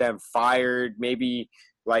could get them fired. Maybe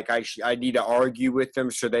like I need to argue with them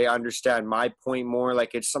so they understand my point more.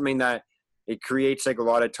 Like, it's something that it creates like a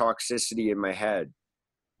lot of toxicity in my head.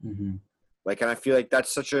 Mm-hmm. Like, and I feel like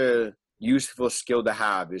that's such a useful skill to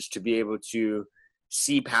have, is to be able to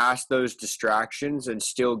see past those distractions and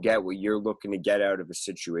still get what you're looking to get out of a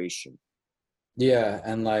situation. Yeah.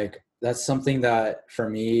 And like, that's something that for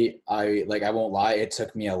me, I won't lie, it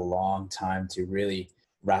took me a long time to really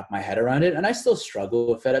wrap my head around it. And I still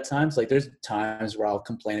struggle with it at times. Like, there's times where I'll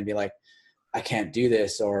complain and be like, I can't do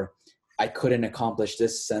this, or I couldn't accomplish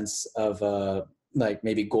this sense of like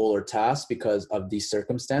maybe goal or task because of these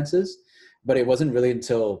circumstances. But it wasn't really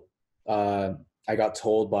until I got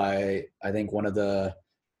told by, I think, one of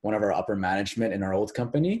our upper management in our old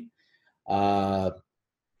company.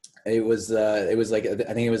 It was like, I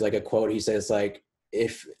think it was like a quote. He says like,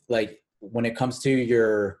 if like when it comes to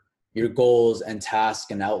your goals and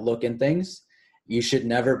tasks and outlook and things, you should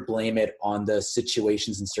never blame it on the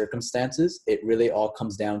situations and circumstances. It really all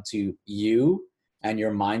comes down to you and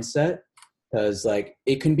your mindset. Because like,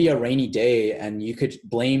 it can be a rainy day and you could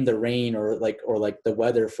blame the rain or the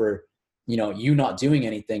weather for, you know, you not doing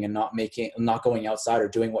anything and not going outside or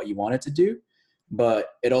doing what you wanted to do. But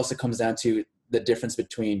it also comes down to the difference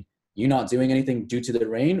between you not doing anything due to the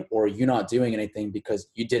rain, or you not doing anything because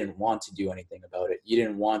you didn't want to do anything about it. You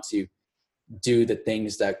didn't want to do the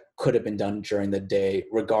things that could have been done during the day,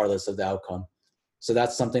 regardless of the outcome. So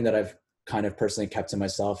that's something that I've kind of personally kept to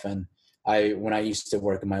myself. And when I used to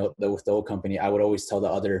work with the old company, I would always tell the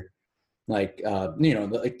other, like, you know,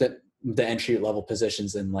 like the entry level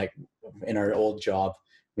positions in our old job,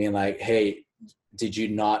 being like, hey, did you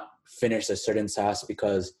not finish a certain task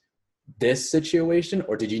because this situation,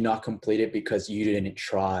 or did you not complete it because you didn't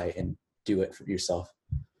try and do it for yourself?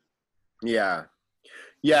 Yeah.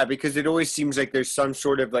 Yeah, because it always seems like there's some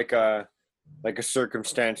sort of like a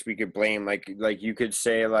circumstance we could blame. Like you could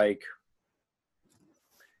say like,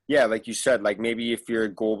 yeah, like you said, like maybe if your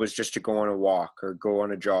goal was just to go on a walk or go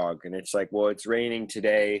on a jog, and it's like, well, it's raining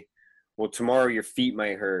today. Well, tomorrow your feet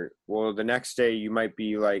might hurt. Well, the next day you might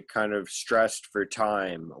be like kind of stressed for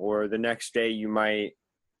time, or the next day you might,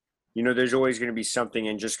 you know, there's always going to be something,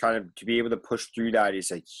 and just kind of to be able to push through that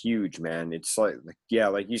is like huge, man. It's like, yeah,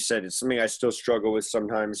 like you said, it's something I still struggle with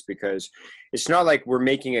sometimes, because it's not like we're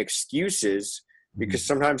making excuses, because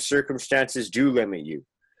sometimes circumstances do limit you,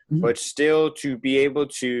 but still to be able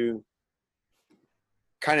to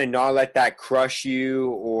kind of not let that crush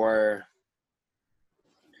you, or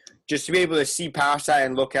just to be able to see past that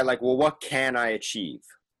and look at like, well, what can I achieve?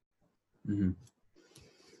 Mm-hmm.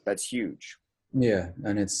 That's huge. Yeah.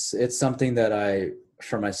 And it's something that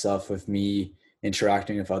for myself, with me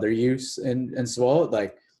interacting with other youths and so on,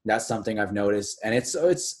 like, that's something I've noticed. And it's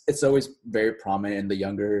always very prominent in the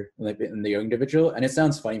younger, like in the young individual. And it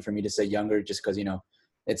sounds funny for me to say younger, just because, you know,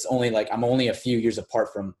 it's only like, I'm only a few years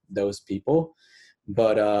apart from those people.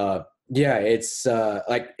 But yeah,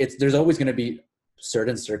 there's always going to be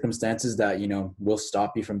certain circumstances that, you know, will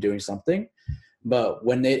stop you from doing something. But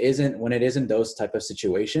when it isn't those type of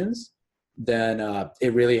situations, then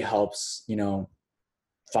it really helps,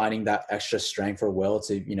 finding that extra strength or will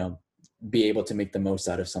to, be able to make the most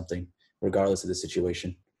out of something, regardless of the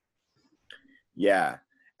situation. Yeah.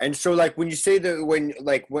 And so like when you say that, when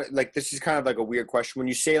like what, like this is kind of like a weird question. When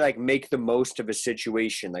you say like make the most of a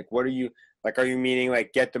situation, like what are you like, are you meaning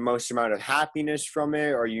like get the most amount of happiness from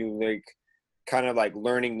it? Are you like kind of like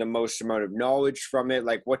learning the most amount of knowledge from it?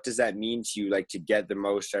 Like what does that mean to you, like to get the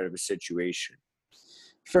most out of a situation?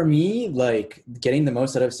 For me, like getting the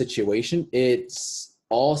most out of a situation, it's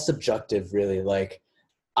all subjective really. Like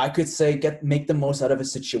I could say make the most out of a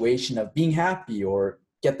situation of being happy, or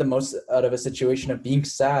get the most out of a situation of being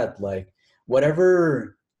sad. Like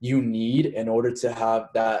whatever you need in order to have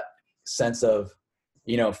that sense of,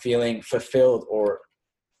 feeling fulfilled or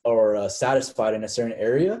satisfied in a certain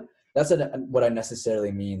area. That's what I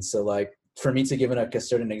necessarily mean. So like for me to give like a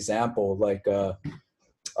certain example, like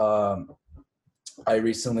I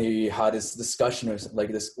recently had this discussion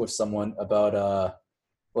with someone about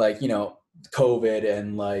COVID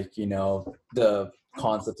and the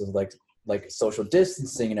concept of like social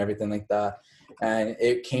distancing and everything like that. And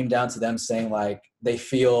it came down to them saying like they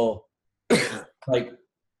feel like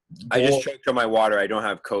I just choked on my water. I don't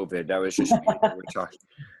have COVID. That was just me. We're talking.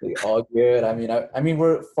 All good. I mean,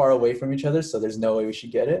 we're far away from each other, so there's no way we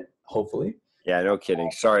should get it. Hopefully. Yeah, no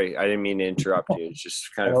kidding. Sorry, I didn't mean to interrupt you. It's just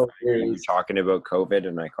kind of you talking about COVID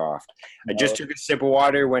and I coughed. I just took a sip of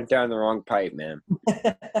water, went down the wrong pipe, man.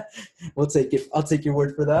 We'll take it. I'll take your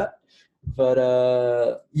word for that.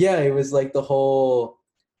 But yeah, it was like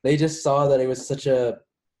they just saw that it was such a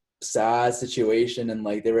sad situation and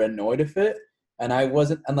like they were annoyed with it. And I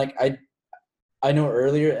wasn't, and like I know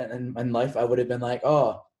earlier in life I would have been like,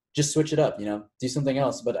 oh, just switch it up, do something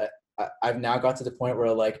else. But I've now got to the point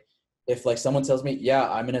where like, if like someone tells me,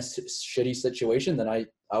 yeah, I'm in a shitty situation, then I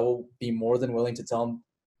will be more than willing to tell them,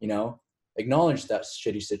 acknowledge that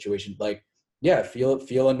shitty situation. Like, yeah,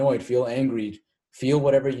 feel annoyed, feel angry, feel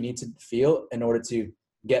whatever you need to feel in order to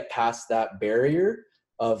get past that barrier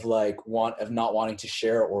of like not wanting to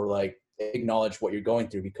share or like acknowledge what you're going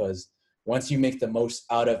through. Because once you make the most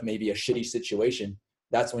out of maybe a shitty situation,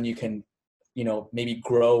 that's when you can, maybe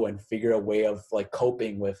grow and figure a way of like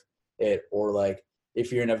coping with it. Or like,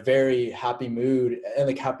 if you're in a very happy mood and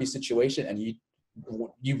like happy situation and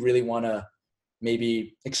you really want to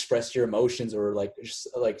maybe express your emotions or like just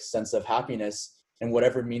like sense of happiness in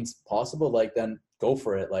whatever means possible, like then go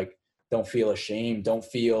for it. Like don't feel ashamed. Don't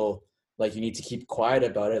feel like you need to keep quiet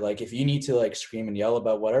about it. Like if you need to like scream and yell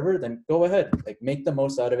about whatever, then go ahead, like make the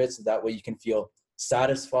most out of it. So that way you can feel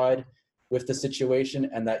satisfied with the situation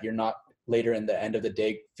and that you're not later in the end of the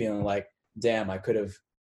day feeling like, damn, I could have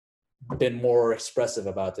been more expressive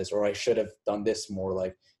about this, or I should have done this more.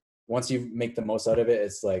 Like once you make the most out of it,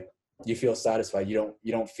 it's like you feel satisfied. You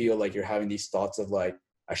don't feel like you're having these thoughts of like,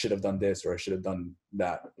 I should have done this or I should have done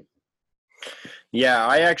that. Yeah,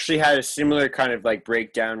 I actually had a similar kind of like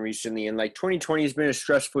breakdown recently, and like 2020 has been a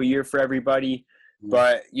stressful year for everybody.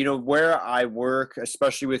 But where I work,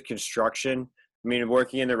 especially with construction, I mean,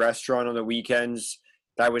 working in the restaurant on the weekends,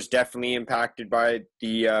 that was definitely impacted by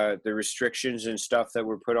the restrictions and stuff that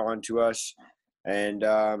were put onto us. And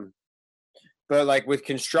but like with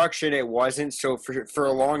construction, it wasn't. So for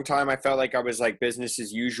a long time, I felt like I was like business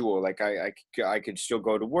as usual. Like I could still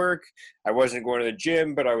go to work. I wasn't going to the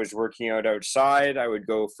gym, but I was working out outside. I would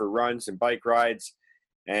go for runs and bike rides.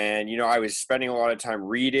 And, I was spending a lot of time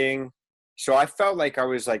reading. So I felt like I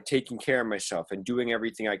was like taking care of myself and doing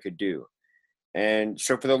everything I could do. And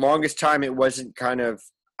so for the longest time, it wasn't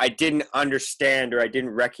I didn't understand or I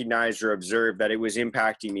didn't recognize or observe that it was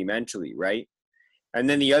impacting me mentally, right? And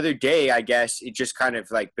then the other day, I guess it just kind of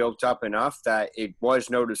like built up enough that it was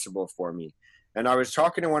noticeable for me. And I was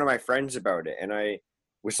talking to one of my friends about it, and I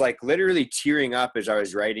was like literally tearing up as I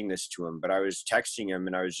was writing this to him, but I was texting him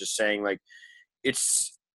and I was just saying like,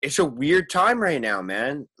 it's a weird time right now,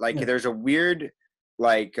 man. Like there's a weird,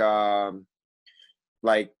 like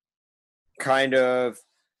kind of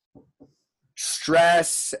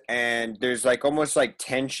stress, and there's like almost like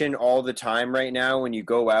tension all the time right now when you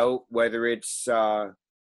go out, whether it's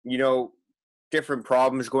different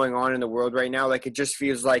problems going on in the world right now. Like it just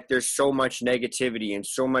feels like there's so much negativity and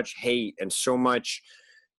so much hate and so much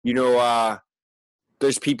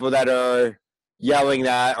there's people that are yelling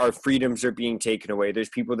that our freedoms are being taken away. There's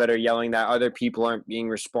people that are yelling that other people aren't being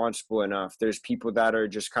responsible enough. There's people that are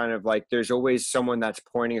just kind of like, there's always someone that's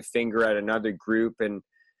pointing a finger at another group. And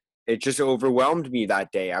it just overwhelmed me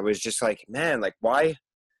that day. I was just like, man, like why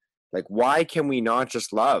can we not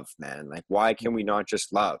just love, man? Like, why can we not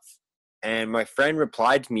just love? And my friend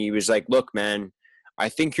replied to me, he was like, look, man, I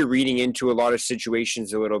think you're reading into a lot of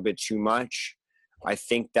situations a little bit too much. I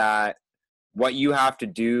think that what you have to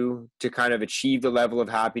do to kind of achieve the level of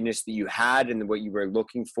happiness that you had and what you were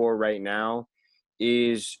looking for right now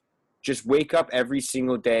is just wake up every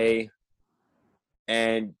single day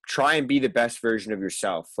and try and be the best version of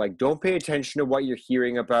yourself. Like, don't pay attention to what you're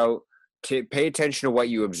hearing about, to pay attention to what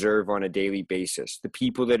you observe on a daily basis, the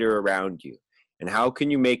people that are around you, and how can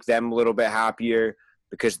you make them a little bit happier?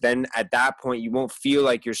 Because then at that point, you won't feel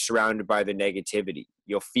like you're surrounded by the negativity.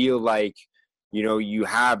 You'll feel like, you know, you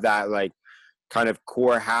have that like kind of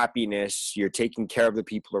core happiness. You're taking care of the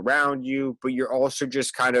people around you, but you're also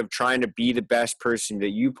just kind of trying to be the best person that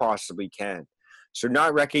you possibly can. So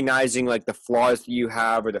not recognizing like the flaws that you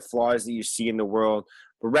have or the flaws that you see in the world,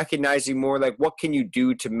 but recognizing more like what can you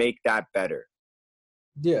do to make that better.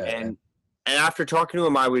 Yeah. And after talking to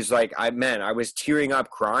him, I was like, I was tearing up,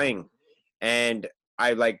 crying. And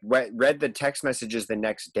I like read the text messages the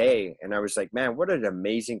next day, and I was like, man, what an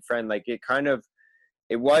amazing friend. Like it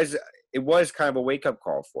was kind of a wake up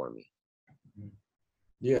call for me.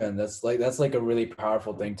 Yeah, and that's like a really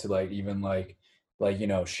powerful thing to like even like you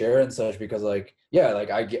know, share and such, because like, yeah, like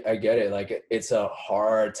I get it. Like it's a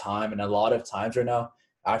hard time, and a lot of times right now,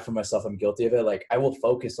 I for myself, I'm guilty of it. Like I will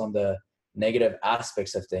focus on the negative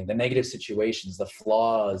aspects of things, the negative situations, the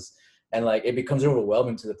flaws, and like it becomes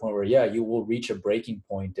overwhelming to the point where, yeah, you will reach a breaking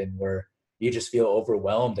point and where you just feel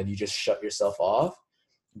overwhelmed and you just shut yourself off.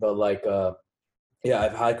 But like yeah,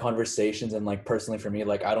 I've had conversations, and like personally for me,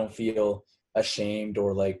 like I don't feel ashamed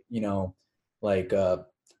or like, you know, like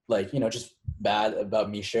you know, just bad about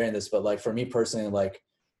me sharing this. But like for me personally, like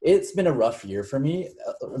it's been a rough year for me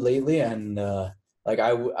lately, and like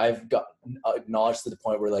I've got acknowledged to the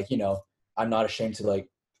point where like, you know, I'm not ashamed to like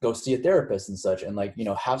go see a therapist and such, and like, you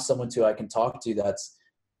know, have someone I can talk to that's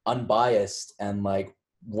unbiased and like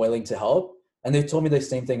willing to help. And they told me the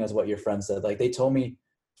same thing as what your friend said. Like they told me,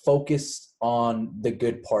 focus on the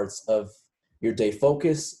good parts of your day.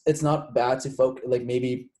 Focus. It's not bad to focus, like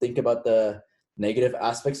maybe think about the negative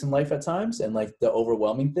aspects in life at times and like the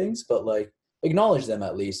overwhelming things, but like acknowledge them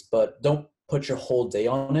at least, but don't put your whole day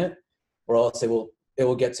on it, or else it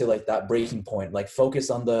will get to like that breaking point. Like focus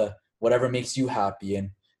on the whatever makes you happy, and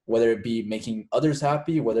whether it be making others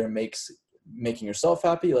happy, whether it makes making yourself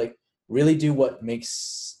happy, like really do what's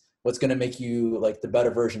going to make you like the better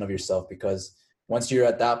version of yourself. Because once you're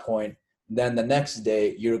at that point, then the next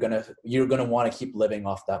day you're going to want to keep living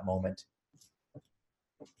off that moment.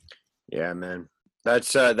 Yeah, man.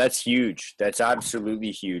 That's huge. That's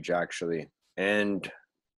absolutely huge, actually. And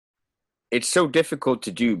it's so difficult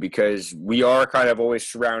to do because we are kind of always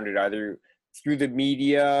surrounded either through the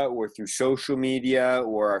media or through social media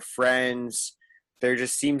or our friends. There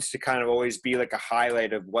just seems to kind of always be like a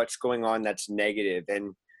highlight of what's going on that's negative.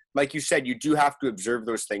 And like you said, you do have to observe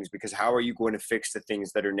those things, because how are you going to fix the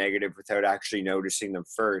things that are negative without actually noticing them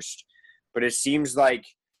first? But it seems like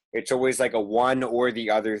it's always like a one or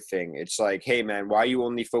the other thing. It's like, hey man, why are you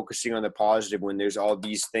only focusing on the positive when there's all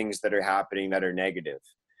these things that are happening that are negative?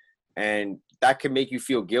 And that can make you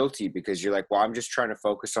feel guilty because you're like, well, I'm just trying to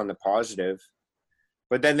focus on the positive.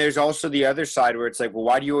 But then there's also the other side where it's like, well,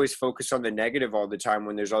 why do you always focus on the negative all the time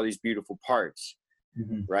when there's all these beautiful parts?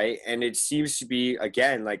 Mm-hmm. Right. And it seems to be,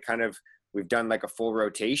 again, like kind of, we've done like a full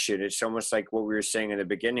rotation. It's almost like what we were saying in the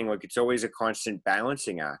beginning, like it's always a constant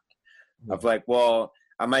balancing act of like, well,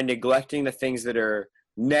 am I neglecting the things that are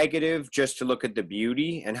negative just to look at the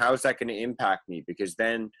beauty? And how is that going to impact me? Because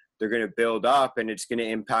then they're going to build up and it's going to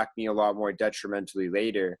impact me a lot more detrimentally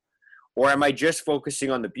later. Or am I just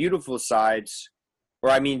focusing on the beautiful sides? Or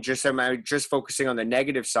am I just focusing on the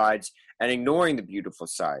negative sides and ignoring the beautiful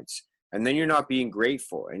sides? And then you're not being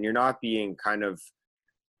grateful, and you're not being kind of,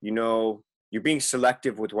 you know, you're being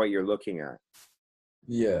selective with what you're looking at.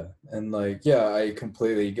 Yeah. And like, yeah, I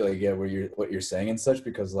completely like get what you're saying and such,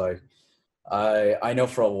 because like I know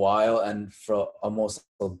for a while and for almost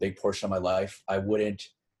a big portion of my life, I wouldn't,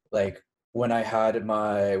 like when I had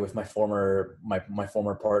my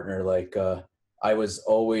former partner, like I was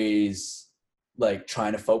always like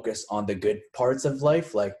trying to focus on the good parts of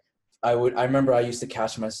life. Like I remember I used to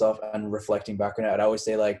catch myself and reflecting back on it. I'd always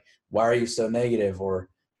say like, why are you so negative? Or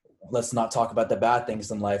let's not talk about the bad things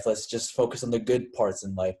in life. Let's just focus on the good parts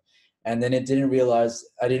in life. And then I didn't realize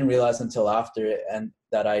until after it, and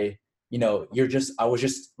that I was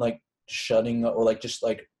just like shutting, or like, just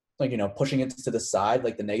like, you know, pushing it to the side,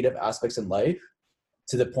 like the negative aspects in life,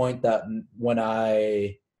 to the point that when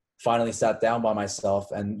I finally sat down by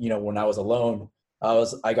myself and, you know, when I was alone,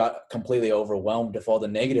 I got completely overwhelmed with all the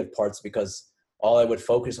negative parts, because all I would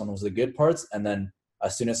focus on was the good parts. And then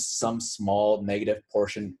as soon as some small negative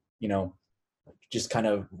portion, you know, just kind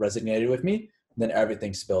of resonated with me. Then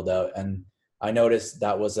everything spilled out, and I noticed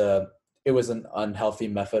that it was an unhealthy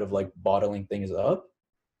method of like bottling things up.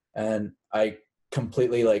 And I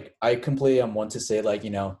completely am one to say, like,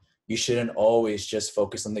 you shouldn't always just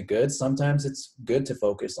focus on the good. Sometimes it's good to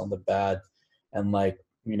focus on the bad, and like,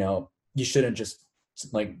 you shouldn't just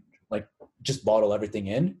like just bottle everything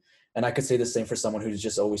in. And I could say the same for someone who's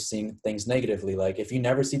just always seeing things negatively. Like if you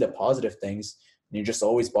never see the positive things and you're just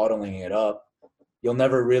always bottling it up, you'll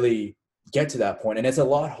never really get to that point. And it's a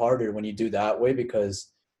lot harder when you do that way,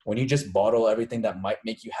 because when you just bottle everything that might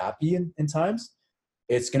make you happy in times,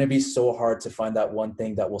 it's going to be so hard to find that one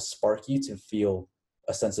thing that will spark you to feel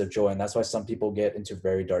a sense of joy. And that's why some people get into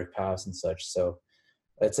very dark paths and such. So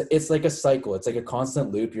it's like a cycle. It's like a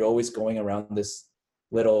constant loop. You're always going around this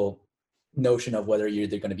little notion of whether you're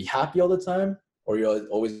either going to be happy all the time or you're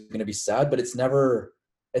always going to be sad, but it's never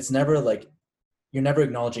like, you're never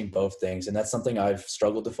acknowledging both things. And that's something I've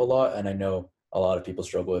struggled with a lot. And I know a lot of people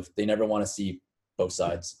struggle with. They never want to see both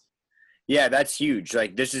sides. Yeah, that's huge.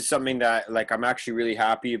 Like, this is something that, like, I'm actually really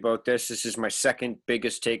happy about this. This is my second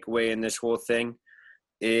biggest takeaway in this whole thing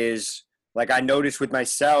is, like, I noticed with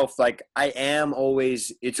myself, like,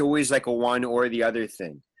 it's always like a one or the other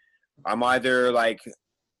thing. I'm either like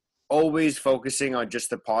always focusing on just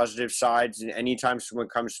the positive sides. And anytime someone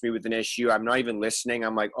comes to me with an issue, I'm not even listening.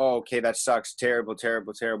 I'm like, oh, okay, that sucks. Terrible,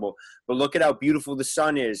 terrible, terrible. But look at how beautiful the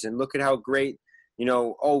sun is. And look at how great,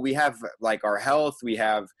 we have like our health. We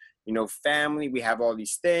have, family. We have all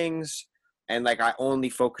these things. And like, I only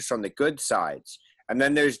focus on the good sides. And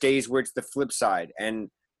then there's days where it's the flip side. And,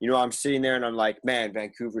 I'm sitting there and I'm like, man,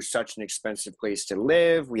 Vancouver's such an expensive place to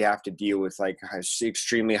live. We have to deal with like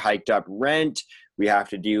extremely hiked up rent. We have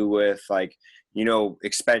to deal with like,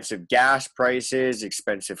 expensive gas prices,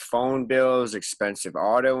 expensive phone bills, expensive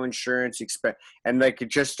auto insurance, and like it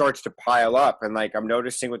just starts to pile up. And like I'm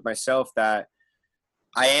noticing with myself that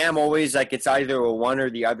I am always like, it's either a one or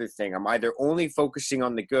the other thing. I'm either only focusing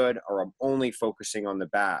on the good or I'm only focusing on the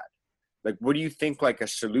bad. Like, what do you think like a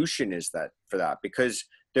solution is for that? Because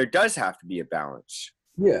there does have to be a balance.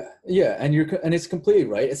 Yeah. And it's completely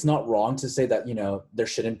right. It's not wrong to say that, there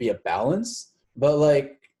shouldn't be a balance, but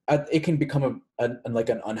like it can become like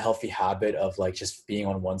an unhealthy habit of like just being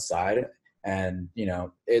on one side. And,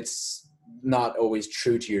 it's not always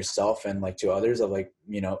true to yourself and like to others of like,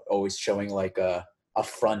 always showing like a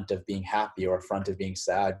front of being happy or a front of being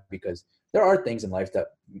sad, because there are things in life that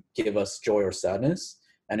give us joy or sadness,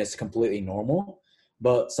 and it's completely normal.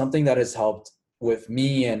 But something that has helped with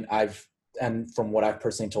me and from what I've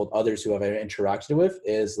personally told others who I've interacted with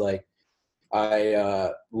is like, I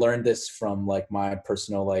learned this from like my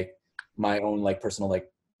personal, like my own, like personal, like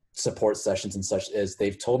support sessions and such, is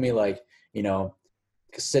they've told me like,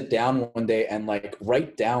 sit down one day and like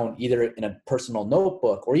write down either in a personal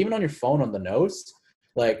notebook or even on your phone on the notes,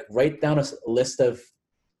 like write down a list of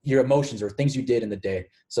your emotions or things you did in the day.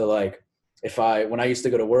 So like when I used to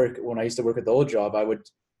work at the old job, I would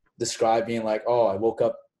describe being like, oh, I woke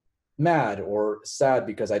up mad or sad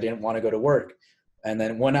because I didn't want to go to work. And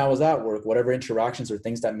then when I was at work, whatever interactions or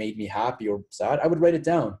things that made me happy or sad, I would write it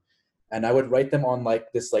down. And I would write them on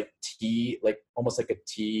like this like T, like almost like a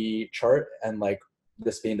T chart, and like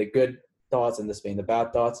this being the good thoughts and this being the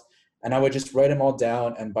bad thoughts. And I would just write them all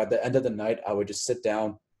down. And by the end of the night, I would just sit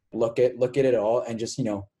down, look at it all, and just,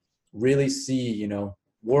 really see,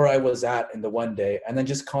 where I was at in the one day, and then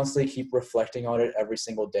just constantly keep reflecting on it every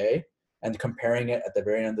single day and comparing it at the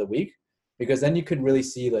very end of the week. Because then you could really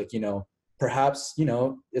see like, perhaps,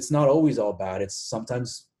 it's not always all bad. It's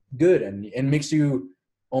sometimes good, and it makes you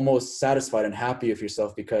almost satisfied and happy with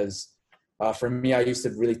yourself. Because for me, I used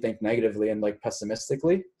to really think negatively and like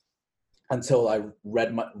pessimistically until I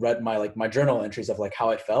read my like my journal entries of like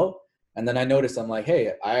how I felt. And then I noticed, I'm like,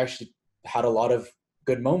 hey, I actually had a lot of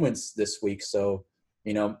good moments this week. So,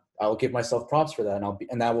 I'll give myself props for that,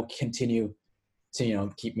 and that will continue to,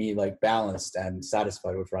 keep me like balanced and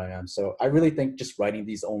satisfied with where I am. So I really think just writing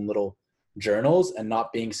these own little journals and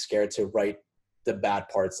not being scared to write the bad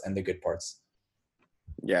parts and the good parts.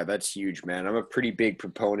 Yeah, that's huge, man. I'm a pretty big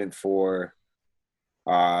proponent for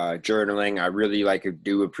journaling. I really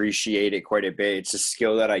do appreciate it quite a bit. It's a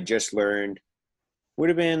skill that I just learned. Would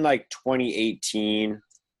have been like 2018.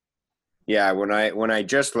 Yeah, when I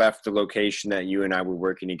just left the location that you and I were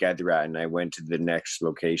working together at, and I went to the next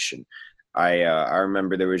location, I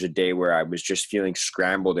remember there was a day where I was just feeling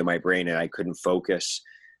scrambled in my brain and I couldn't focus.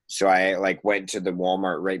 So I went to the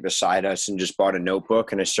Walmart right beside us and just bought a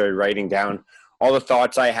notebook, and I started writing down all the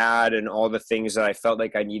thoughts I had and all the things that I felt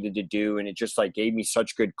like I needed to do. And it just gave me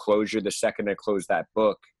such good closure the second I closed that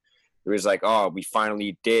book. it was like, oh, we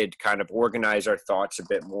finally did kind of organize our thoughts a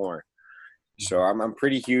bit more. So I'm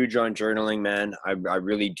pretty huge on journaling, man. I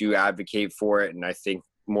really do advocate for it, and I think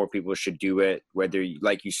more people should do it, whether,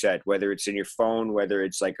 like you said, whether it's in your phone, whether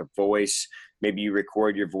it's like a voice, maybe you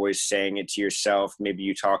record your voice saying it to yourself, maybe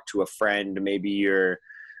you talk to a friend, maybe you're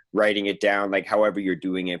writing it down, like however you're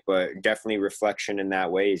doing it, but definitely reflection in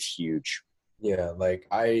that way is huge. Yeah, like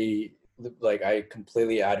I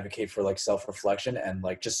completely advocate for like self-reflection and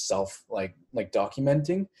like just like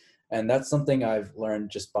documenting. And that's something I've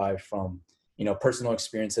learned just from, you know, personal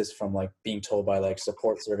experiences, from like being told by like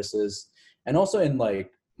support services, and also in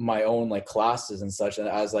like my own like classes and such, and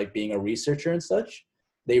as like being a researcher and such,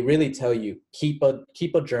 they really tell you keep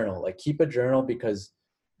a journal, like keep a journal, because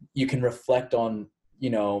you can reflect on, you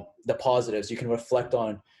know, the positives, you can reflect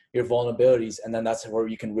on your vulnerabilities, and then that's where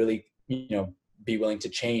you can really, you know, be willing to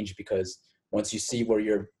change, because once you see where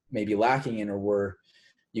you're maybe lacking in, or where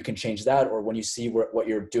you can change that, or when you see what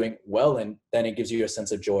you're doing well, and then it gives you a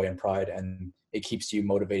sense of joy and pride, and it keeps you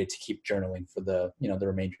motivated to keep journaling for the, you know, the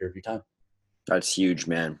remainder of your time. That's huge,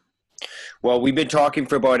 man. Well, we've been talking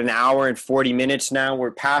for about an hour and 40 minutes now.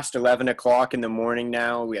 We're past 11 o'clock in the morning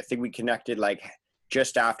now. I think we connected like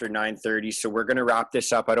just after 9:30. So we're going to wrap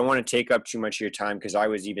this up. I don't want to take up too much of your time because I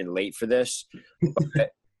was even late for this.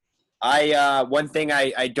 But one thing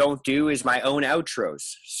I don't do is my own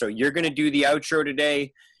outros. So you're going to do the outro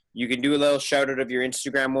today. You can do a little shout out of your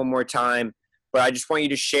Instagram one more time. But I just want you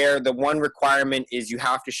to share. The one requirement is you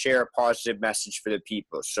have to share a positive message for the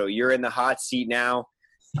people. So you're in the hot seat now.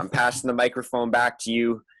 I'm passing the microphone back to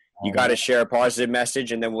you. You got to share a positive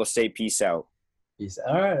message, and then we'll say peace out. Peace.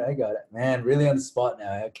 All right, I got it, man. Really on the spot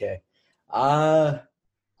now. Okay.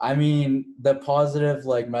 I mean, the positive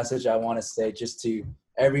like message I want to say just to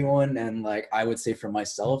everyone, and like I would say for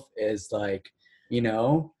myself, is like, you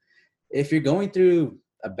know, if you're going through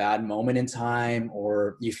a bad moment in time,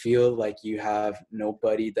 or you feel like you have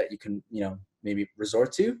nobody that you can, you know, maybe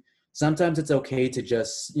resort to, sometimes it's okay to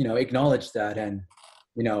just, you know, acknowledge that, and,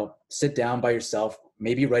 you know, sit down by yourself,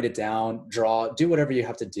 maybe write it down, draw, do whatever you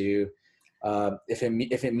have to do. If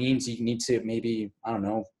it means you need to maybe, I don't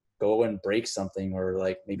know, go and break something, or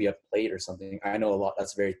like maybe a plate or something. I know a lot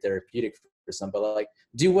that's very therapeutic for some, but like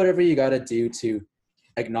do whatever you got to do to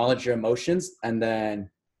acknowledge your emotions, and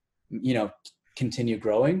then, you know, continue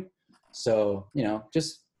growing. So, you know,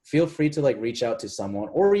 just feel free to like reach out to someone,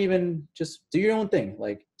 or even just do your own thing.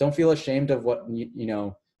 Like, don't feel ashamed of what, you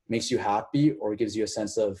know, makes you happy or gives you a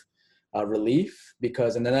sense of relief,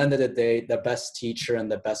 because in the end of the day, the best teacher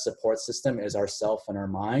and the best support system is ourself and our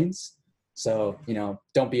minds. So, you know,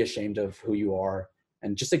 don't be ashamed of who you are,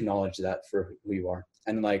 and just acknowledge that for who you are.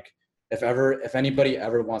 And like, if anybody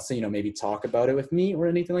ever wants to, you know, maybe talk about it with me or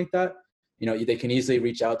anything like that, you know, they can easily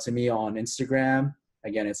reach out to me on Instagram.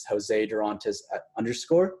 Again, it's Jose Durantes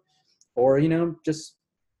 _, or, you know, just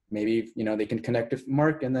maybe, you know, they can connect with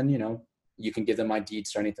Mark, and then, you know, you can give them my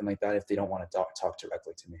deeds or anything like that if they don't want to talk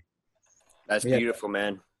directly to me. That's beautiful,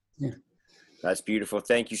 man. Yeah. That's beautiful.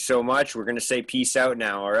 Thank you so much. We're going to say peace out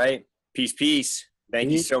now. All right. Peace.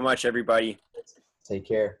 Thank you so much, everybody. Take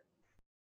care.